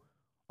people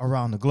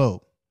around the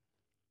globe.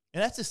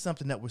 And that's just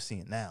something that we're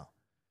seeing now.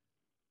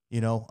 We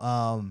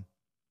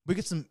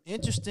get some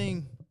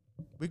interesting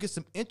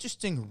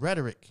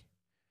rhetoric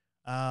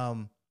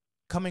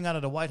coming out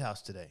of the White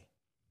House today.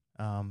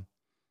 I'm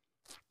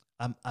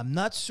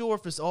not sure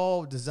if it's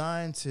all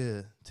designed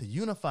to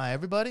unify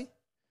everybody,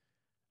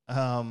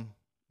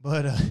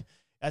 but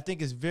I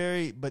think it's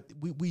but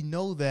we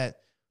know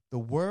that the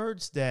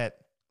words that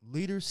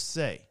leaders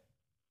say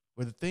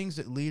or the things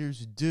that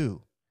leaders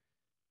do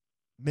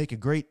make a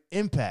great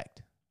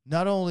impact,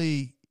 not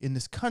only in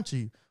this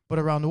country, but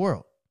around the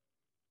world.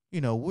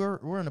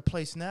 We're in a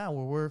place now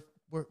where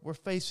we're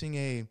facing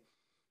a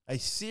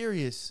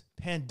serious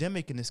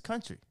pandemic in this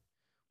country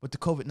with the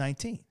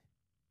COVID-19.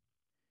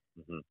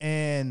 Mm-hmm.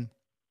 And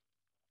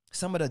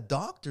some of the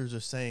doctors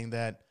are saying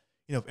that,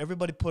 if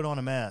everybody put on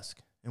a mask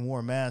and wore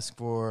a mask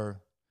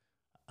for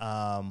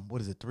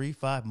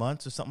 3-5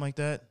 months or something like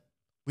that,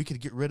 we could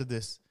get rid of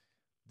this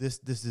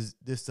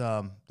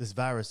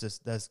virus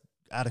that's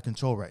out of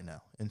control right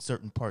now in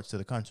certain parts of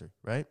the country,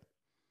 right?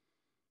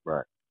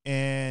 Right.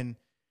 And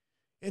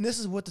this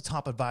is what the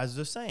top advisors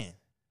are saying.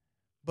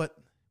 But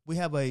we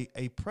have a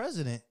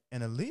president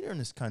and a leader in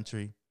this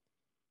country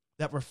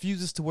that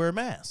refuses to wear a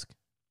mask.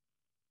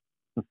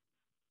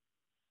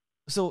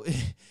 So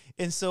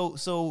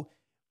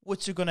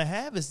what you're going to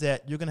have is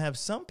that you're going to have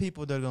some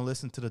people that are going to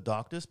listen to the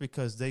doctors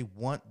because they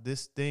want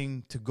this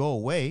thing to go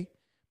away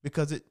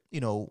because it,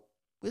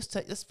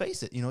 let's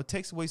face it, it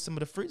takes away some of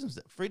the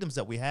freedoms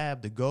that we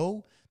have to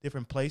go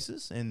different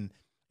places and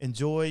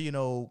enjoy,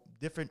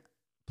 different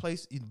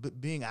place,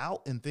 being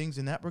out and things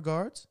in that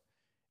regards.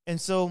 And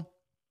so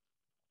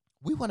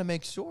we want to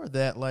make sure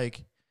that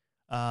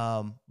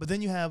but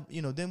then you have,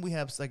 then we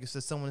have, like I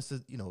said, someone that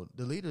says,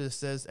 the leader that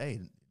says, hey,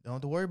 don't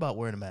have to worry about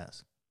wearing a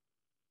mask.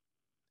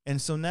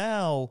 And so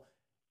now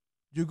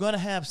you're going to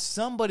have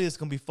somebody that's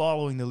going to be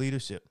following the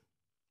leadership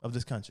of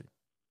this country.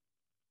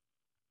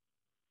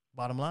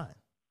 Bottom line,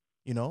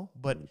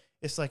 but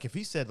it's like if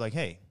he said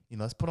hey,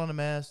 let's put on a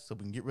mask so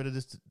we can get rid of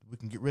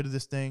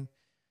this thing.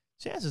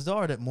 Chances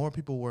are that more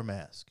people wear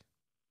masks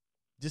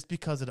just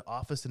because of the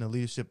office and the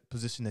leadership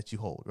position that you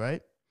hold,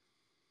 right?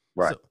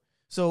 Right.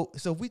 So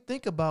if we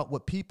think about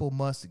what people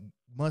must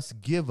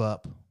give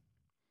up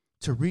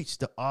to reach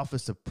the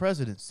office of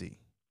presidency,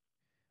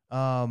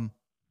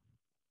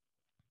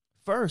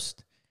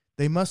 first,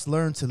 they must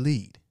learn to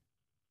lead.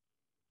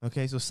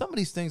 Okay, so some of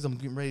these things I'm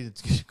getting ready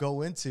to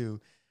go into,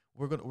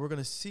 we're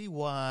gonna see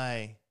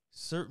why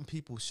certain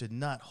people should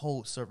not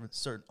hold certain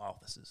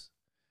offices.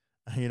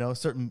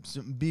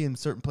 Be in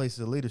certain places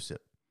of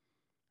leadership.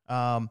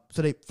 So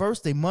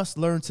they must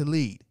learn to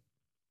lead.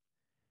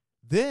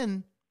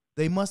 Then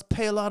they must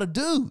pay a lot of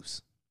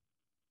dues.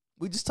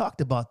 We just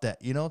talked about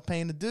that,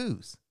 paying the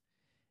dues.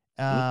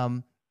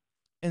 And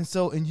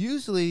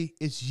usually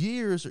it's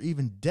years or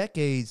even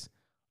decades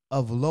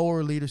of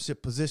lower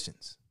leadership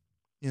positions.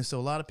 So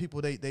a lot of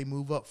people, they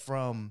move up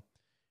from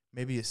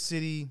maybe a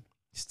city,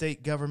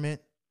 state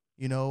government,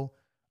 maybe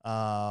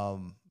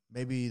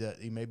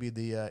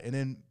and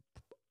then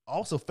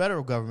also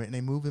federal government, and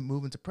they move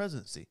into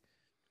presidency.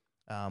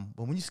 But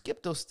when you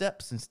skip those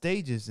steps and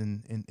stages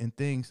and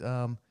things,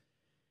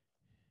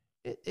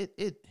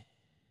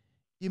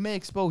 you may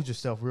expose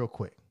yourself real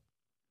quick.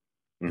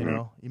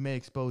 Mm-hmm. You may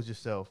expose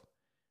yourself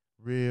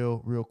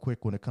real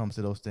quick when it comes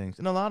to those things.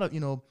 And a lot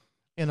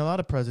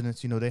of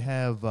presidents, they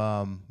have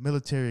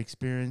military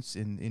experience,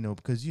 and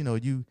because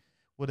you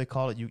what they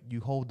call it,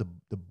 you hold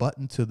the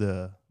button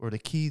or the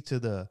key to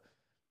the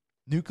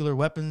nuclear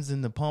weapons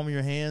in the palm of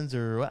your hands,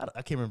 or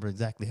I can't remember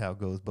exactly how it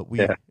goes, but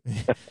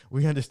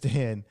we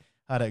understand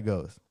how that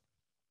goes.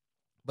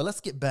 But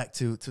let's get back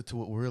to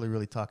what we're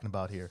really talking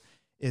about here,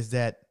 is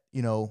that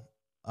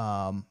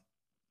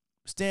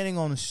standing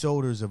on the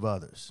shoulders of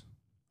others.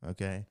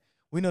 Okay,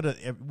 we know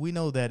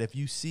that if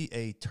you see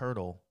a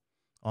turtle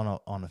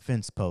on a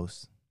fence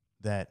post,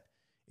 that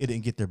it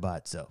didn't get there by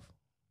itself.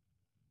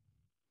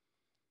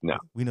 No,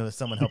 we know that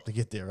someone helped to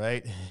get there,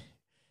 right?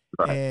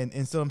 Right.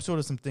 And so I'm sure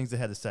there's some things that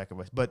had to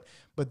sacrifice, but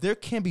there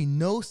can be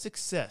no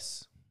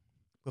success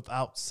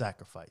without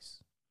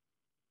sacrifice.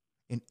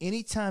 And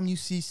anytime you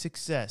see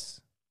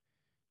success,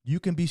 you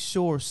can be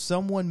sure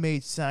someone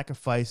made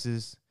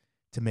sacrifices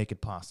to make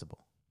it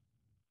possible.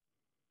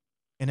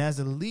 And as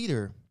a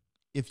leader,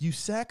 if you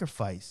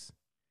sacrifice,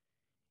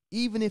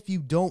 even if you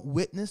don't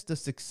witness the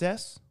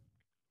success,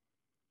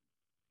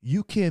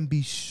 you can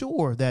be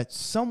sure that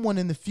someone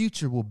in the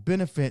future will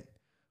benefit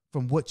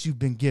from what you've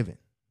been given.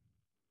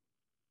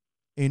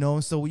 You know,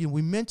 and so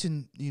we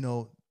mentioned,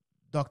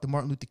 Dr.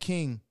 Martin Luther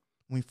King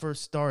when we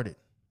first started.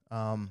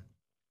 And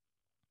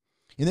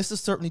this is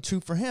certainly true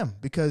for him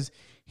because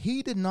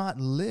he did not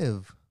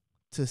live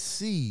to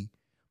see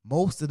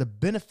most of the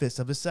benefits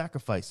of his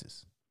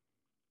sacrifices.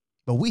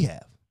 But we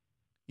have,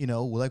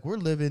 like we're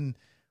living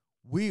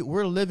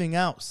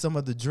out some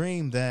of the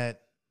dream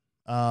that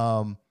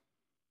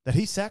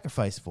he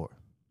sacrificed for.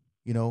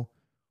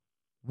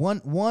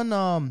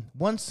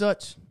 One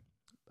such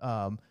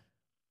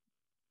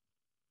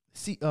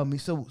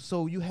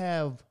so you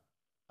have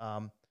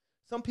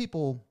some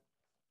people,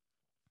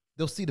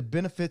 they'll see the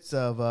benefits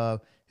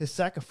of his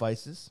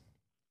sacrifices,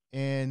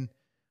 and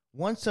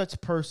one such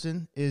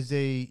person is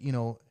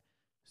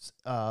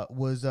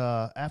was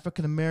a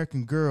African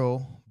American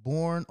girl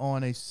born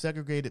on a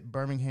segregated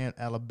Birmingham,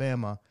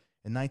 Alabama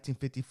in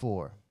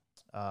 1954.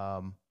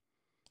 A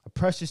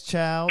precious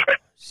child,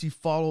 she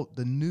followed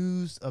the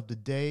news of the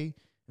day,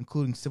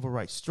 including civil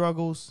rights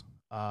struggles.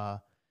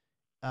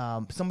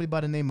 Somebody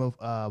by the name of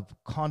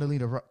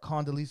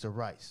Condoleezza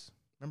Rice.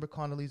 Remember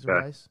Condoleezza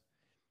Rice?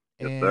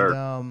 Yes,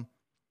 sir.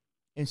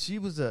 And she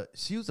was a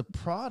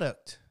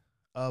product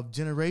of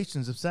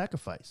generations of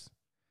sacrifice.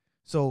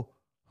 So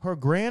her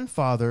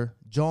grandfather,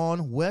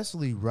 John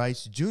Wesley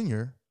Rice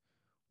Jr.,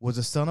 was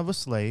a son of a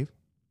slave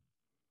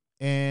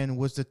and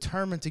was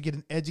determined to get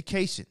an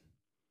education.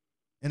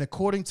 And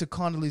according to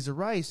Condoleezza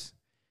Rice,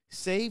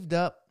 saved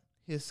up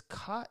his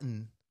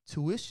cotton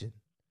tuition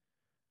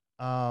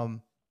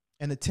and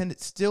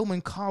attended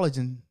Stillman College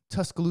in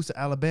Tuscaloosa,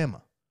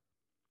 Alabama.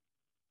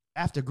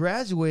 After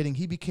graduating,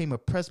 he became a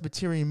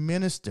Presbyterian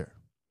minister.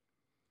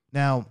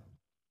 Now,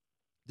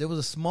 there was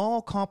a small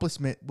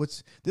accomplishment,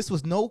 which this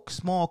was no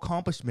small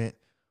accomplishment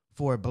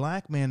for a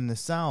black man in the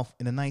South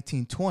in the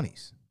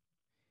 1920s.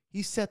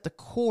 He set the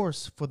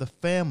course for the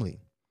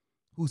family,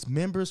 whose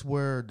members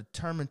were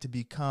determined to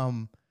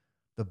become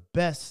the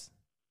best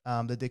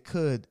that they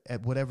could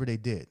at whatever they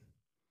did.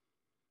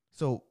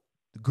 So,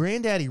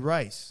 Granddaddy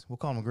Rice, we'll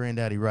call him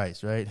Granddaddy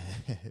Rice, right?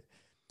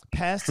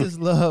 Passed his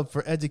love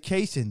for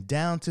education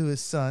down to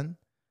his son,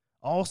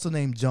 also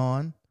named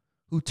John,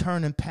 who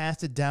turned and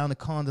passed it down to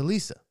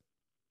Condoleezza.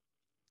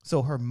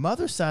 So her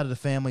mother's side of the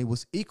family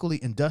was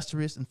equally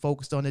industrious and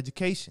focused on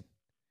education.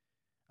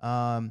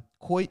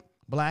 Coit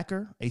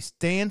Blacker, a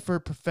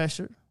Stanford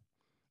professor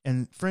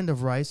and friend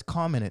of Rice,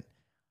 commented,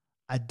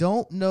 "I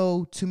don't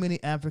know too many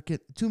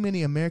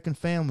American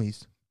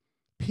families,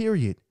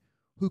 period,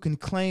 who can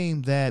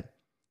claim that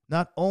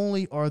not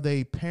only are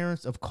they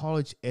parents of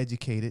college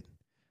educated,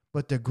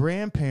 but their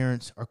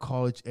grandparents are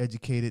college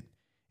educated,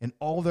 and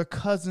all their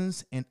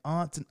cousins and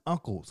aunts and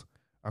uncles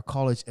are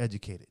college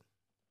educated."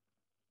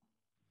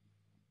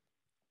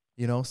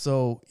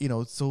 So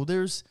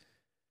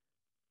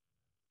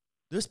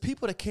there's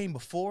people that came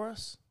before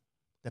us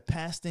that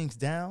passed things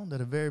down that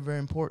are very, very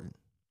important.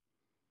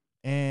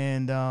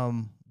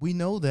 And we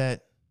know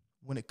that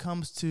when it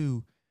comes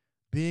to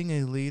being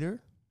a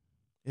leader,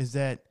 is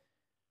that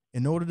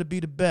in order to be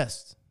the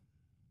best,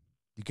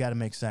 you got to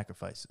make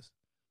sacrifices.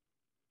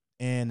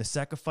 And the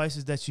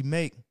sacrifices that you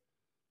make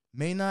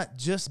may not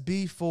just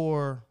be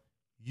for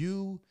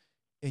you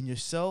and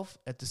yourself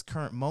at this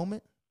current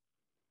moment,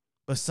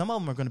 but some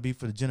of them are going to be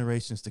for the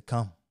generations to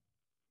come.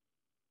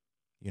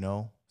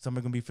 Some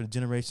are going to be for the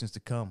generations to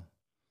come.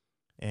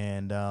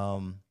 And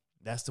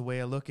that's the way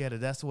I look at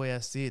it. That's the way I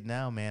see it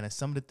now, man. And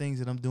some of the things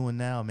that I'm doing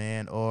now,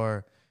 man,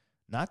 are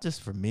not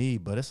just for me,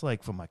 but it's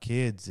like for my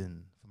kids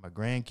and for my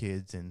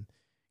grandkids, and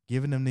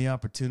giving them the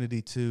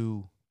opportunity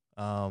to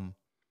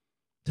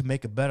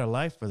make a better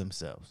life for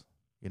themselves,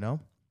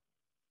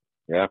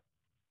 Yeah.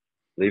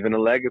 Leaving a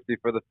legacy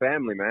for the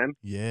family, man.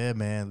 Yeah,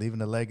 man.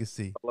 Leaving a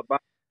legacy. All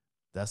about.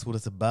 That's what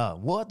it's about.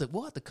 We'll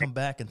have to come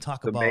back and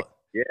talk about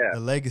the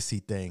legacy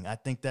thing. I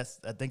think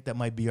that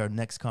might be our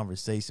next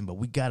conversation, but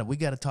we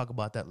gotta talk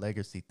about that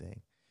legacy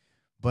thing.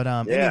 But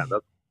that's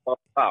all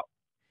about.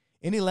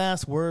 Any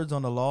last words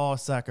on the law of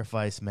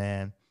sacrifice,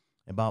 man,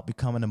 about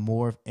becoming a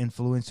more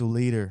influential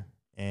leader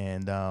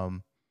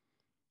and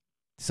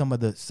some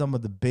of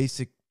the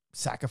basic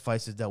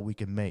sacrifices that we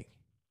can make?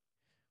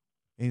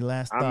 Any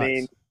last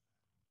thoughts?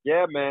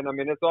 Yeah, man.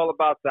 It's all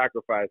about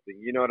sacrificing.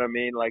 You know what I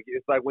mean? Like,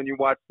 it's like when you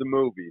watch the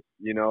movies,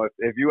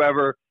 if you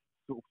ever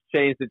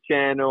change the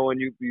channel and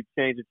you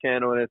change the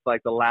channel and it's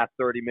like the last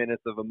 30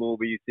 minutes of a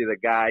movie, you see the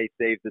guy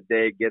saves the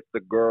day, gets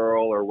the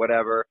girl or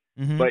whatever,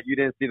 but you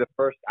didn't see the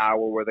first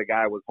hour where the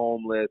guy was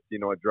homeless,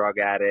 a drug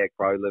addict,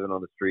 probably living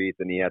on the streets,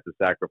 and he had to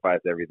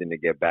sacrifice everything to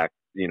get back,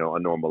 a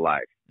normal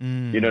life.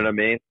 You know what I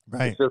mean?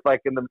 Right. It's just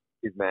like in the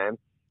movies, man.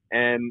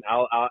 And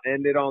I'll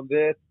end it on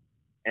this.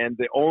 And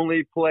the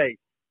only place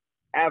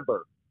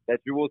ever that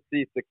you will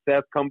see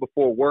success come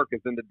before work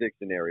is in the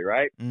dictionary,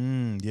 right?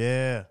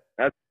 Yeah.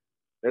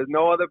 There's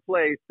no other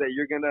place that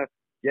you're going to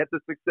get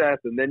the success,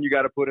 and then you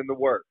got to put in the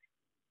work.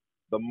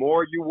 The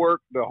more you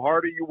work, the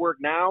harder you work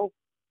now,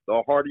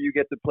 the harder you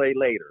get to play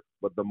later.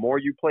 But the more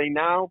you play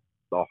now,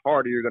 the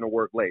harder you're going to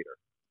work later.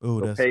 Oh,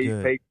 So that's pay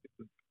good.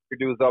 your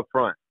dues up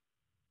front.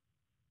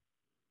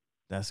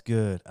 That's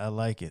good. I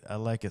like it. I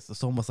like it. So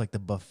it's almost like the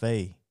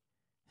buffet.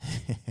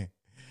 That's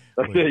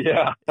But, it,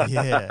 yeah.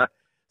 yeah.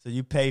 So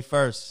you pay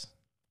first.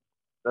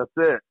 That's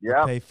it. You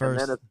Yeah. pay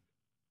first.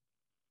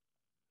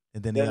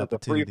 And then the it's a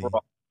free opportunity. for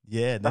all.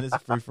 Yeah, then it's a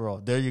free for all.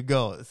 There you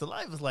go. So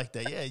life is like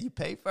that. Yeah, you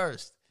pay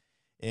first.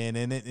 And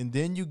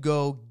then you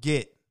go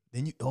get.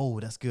 Then you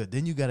that's good.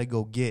 Then you gotta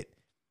go get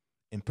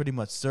and pretty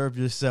much serve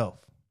yourself.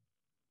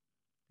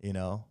 You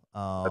know?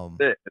 That's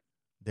it.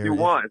 You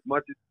want as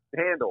much as you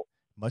can handle.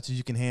 Much as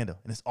you can handle.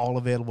 And it's all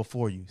available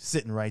for you,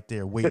 sitting right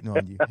there waiting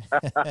on you.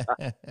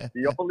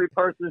 The only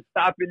person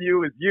stopping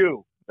you is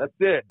you. That's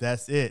it.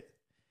 That's it.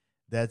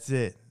 That's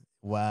it.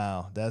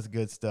 Wow. That's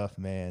good stuff,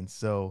 man.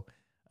 So,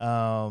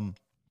 yeah,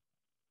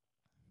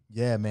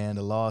 man,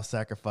 the law of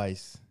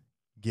sacrifice,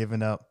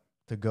 giving up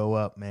to go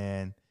up,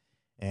 man.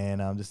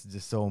 And this is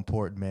just so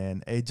important,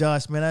 man. Hey,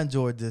 Josh, man, I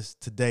enjoyed this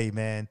today,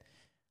 man.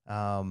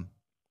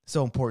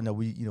 So important that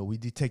we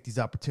do take these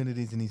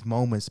opportunities and these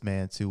moments,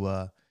 man,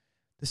 to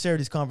share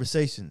these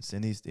conversations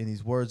and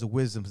these words of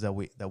wisdoms that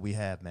we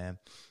have, man.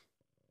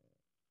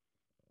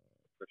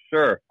 For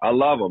sure. I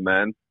love them,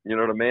 man. You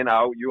know what I mean?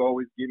 You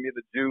always give me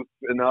the juice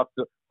enough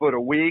for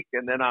the week,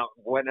 and then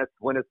when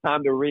it's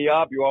time to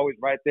re-up, you're always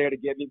right there to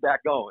get me back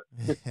going.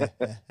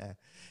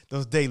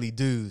 Those daily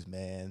dues,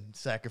 man.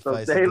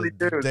 Sacrifice. Daily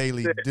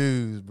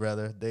dues,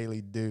 brother.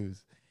 Daily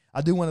dues.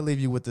 I do want to leave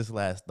you with this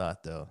last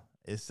thought, though.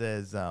 It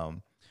says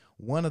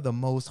one of the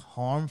most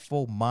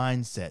harmful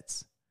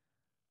mindsets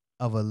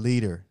of a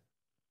leader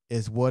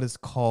is what is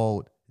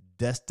called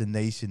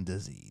destination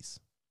disease.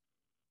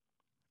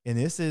 And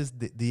this is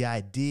the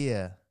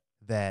idea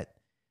that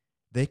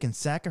they can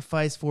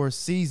sacrifice for a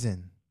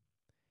season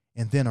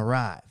and then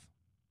arrive.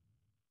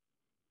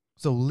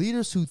 So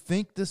leaders who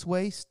think this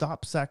way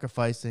stop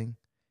sacrificing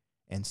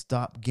and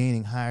stop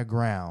gaining higher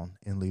ground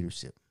in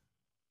leadership.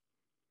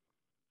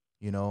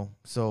 You know,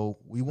 so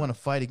we want to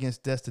fight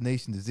against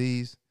destination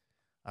disease.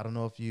 I don't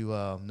know if you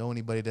know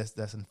anybody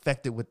that's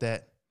infected with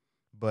that,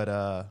 but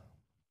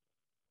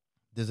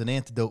there's an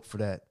antidote for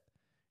that,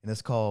 and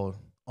it's called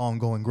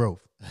ongoing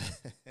growth.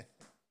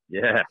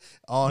 Yeah.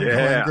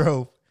 Ongoing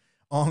growth,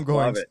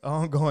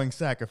 ongoing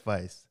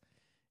sacrifice.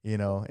 You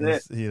know,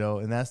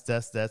 and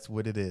that's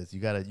what it is.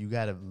 You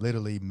gotta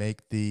literally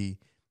make the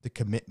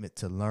commitment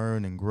to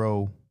learn and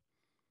grow,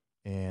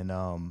 and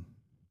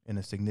in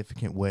a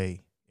significant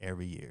way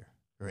every year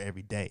or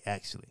every day,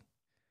 actually.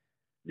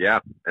 Yeah,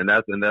 and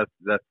that's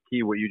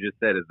key. What you just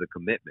said is the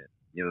commitment.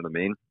 You know what I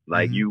mean?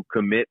 Like you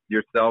commit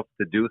yourself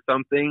to do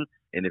something,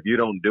 and if you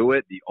don't do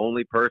it, the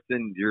only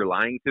person you're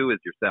lying to is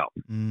yourself.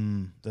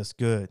 That's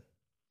good.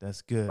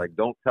 That's good. Like,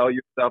 don't tell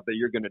yourself that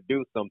you're going to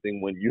do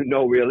something when you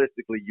know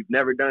realistically you've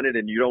never done it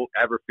and you don't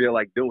ever feel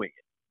like doing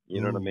it.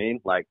 You know what I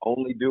mean? Like,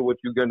 only do what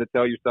you're going to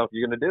tell yourself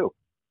you're going to do.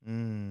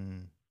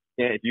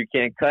 If you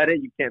can't cut it,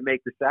 you can't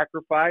make the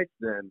sacrifice,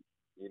 then,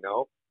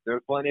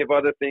 there's plenty of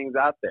other things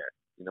out there,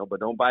 but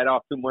don't bite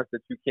off too much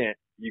that you can't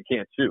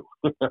chew.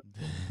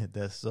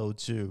 That's so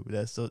true.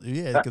 Because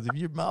if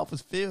your mouth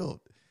is filled,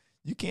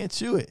 you can't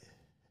chew it.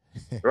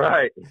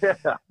 Right. Yeah.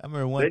 I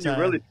remember one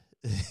time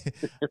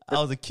I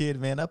was a kid,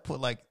 man. I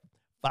put like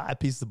 5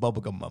 pieces of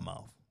bubble gum in my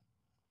mouth.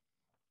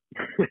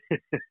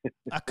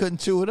 I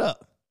couldn't chew it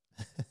up.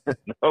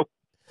 Nope.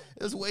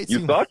 It was way too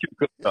much. You thought you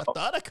could. I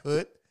thought I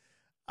could.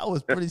 I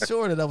was pretty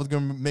sure that I was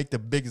going to make the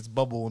biggest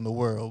bubble in the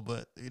world,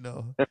 but,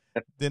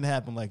 didn't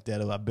happen like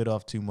that. I bit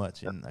off too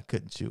much and I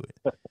couldn't chew it.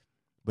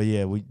 But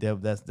yeah,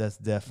 that's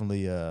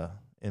definitely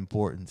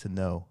important to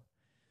know.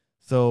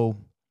 So,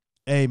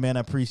 hey, man, I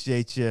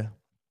appreciate you.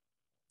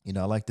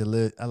 I like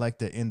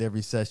to end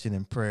every session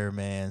in prayer,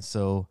 man.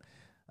 So,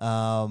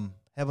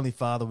 Heavenly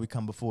Father, we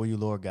come before you,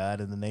 Lord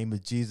God, in the name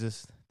of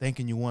Jesus,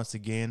 thanking you once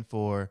again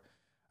for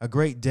a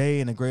great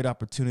day and a great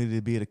opportunity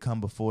to be able to come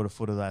before the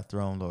foot of thy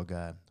throne, Lord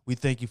God. We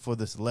thank you for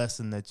this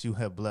lesson that you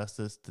have blessed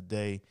us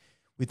today.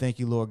 We thank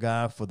you, Lord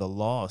God, for the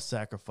law of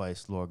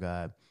sacrifice, Lord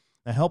God.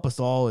 And help us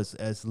all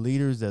as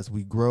leaders as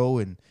we grow,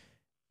 and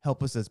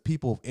help us as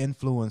people of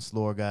influence,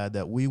 Lord God,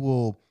 that we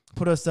will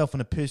put ourselves in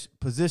a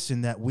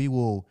position that we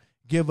will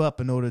give up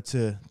in order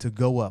to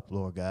go up,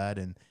 Lord God,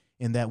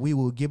 and that we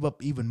will give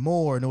up even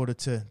more in order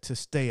to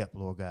stay up,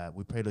 Lord God.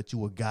 We pray that you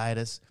will guide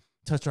us,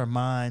 touch our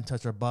mind,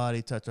 touch our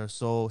body, touch our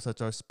soul,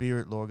 touch our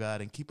spirit, Lord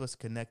God, and keep us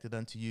connected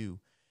unto you.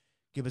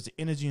 Give us the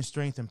energy and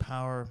strength and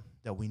power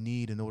that we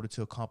need in order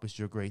to accomplish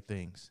your great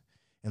things.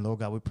 And Lord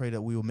God, we pray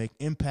that we will make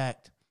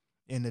impact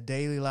in the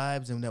daily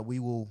lives, and that we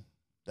will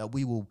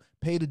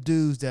pay the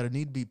dues that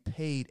need to be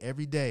paid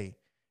every day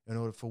in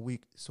order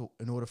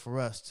for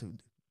us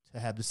to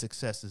have the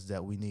successes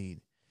that we need.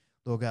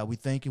 Lord God, we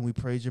thank you and we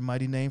praise your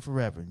mighty name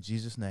forever. In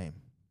Jesus' name,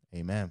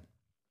 amen.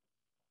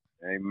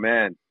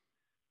 Amen.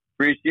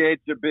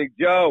 Appreciate you, Big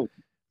Joe.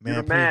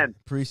 Man,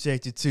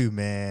 appreciate you too,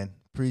 man.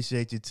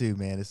 Appreciate you too,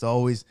 man. It's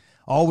always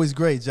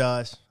great,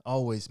 Josh.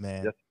 Always,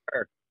 man. Yes,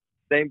 sir.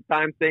 Same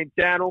time, same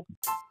channel.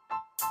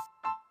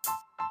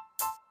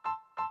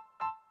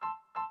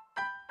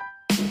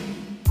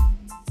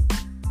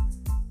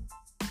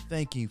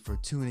 thank you for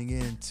tuning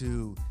in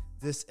to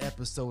this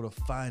episode of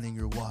Finding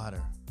Your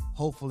Water.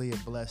 Hopefully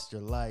it blessed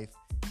your life.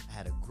 I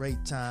had a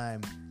great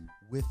time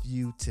with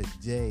you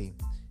today.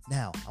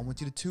 Now, I want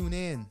you to tune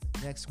in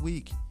next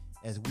week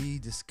as we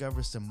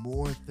discover some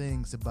more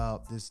things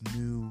about this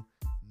new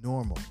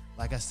normal.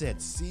 Like I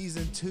said,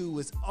 season 2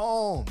 is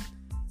on,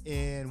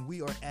 and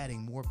we are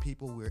adding more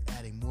people. We're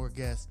adding more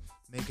guests,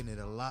 making it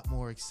a lot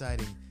more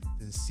exciting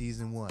than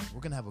season 1. We're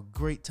going to have a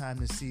great time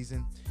this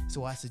season,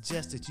 so I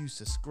suggest that you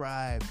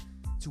subscribe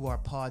to our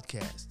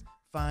podcast,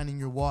 Finding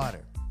Your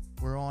Water.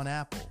 We're on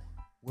Apple.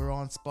 We're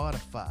on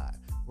Spotify.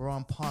 We're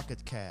on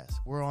Pocket Cast.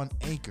 We're on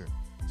Anchor.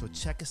 So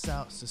check us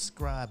out,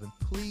 subscribe, and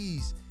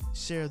please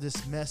share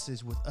this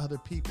message with other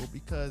people,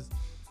 because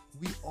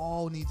we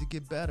all need to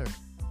get better,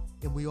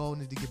 and we all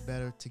need to get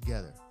better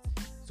together.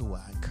 So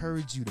I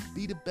encourage you to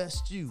be the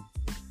best you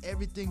in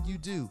everything you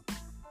do,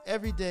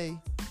 every day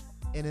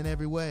and in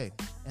every way.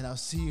 And I'll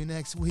see you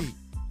next week.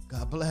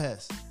 God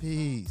bless.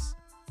 Peace.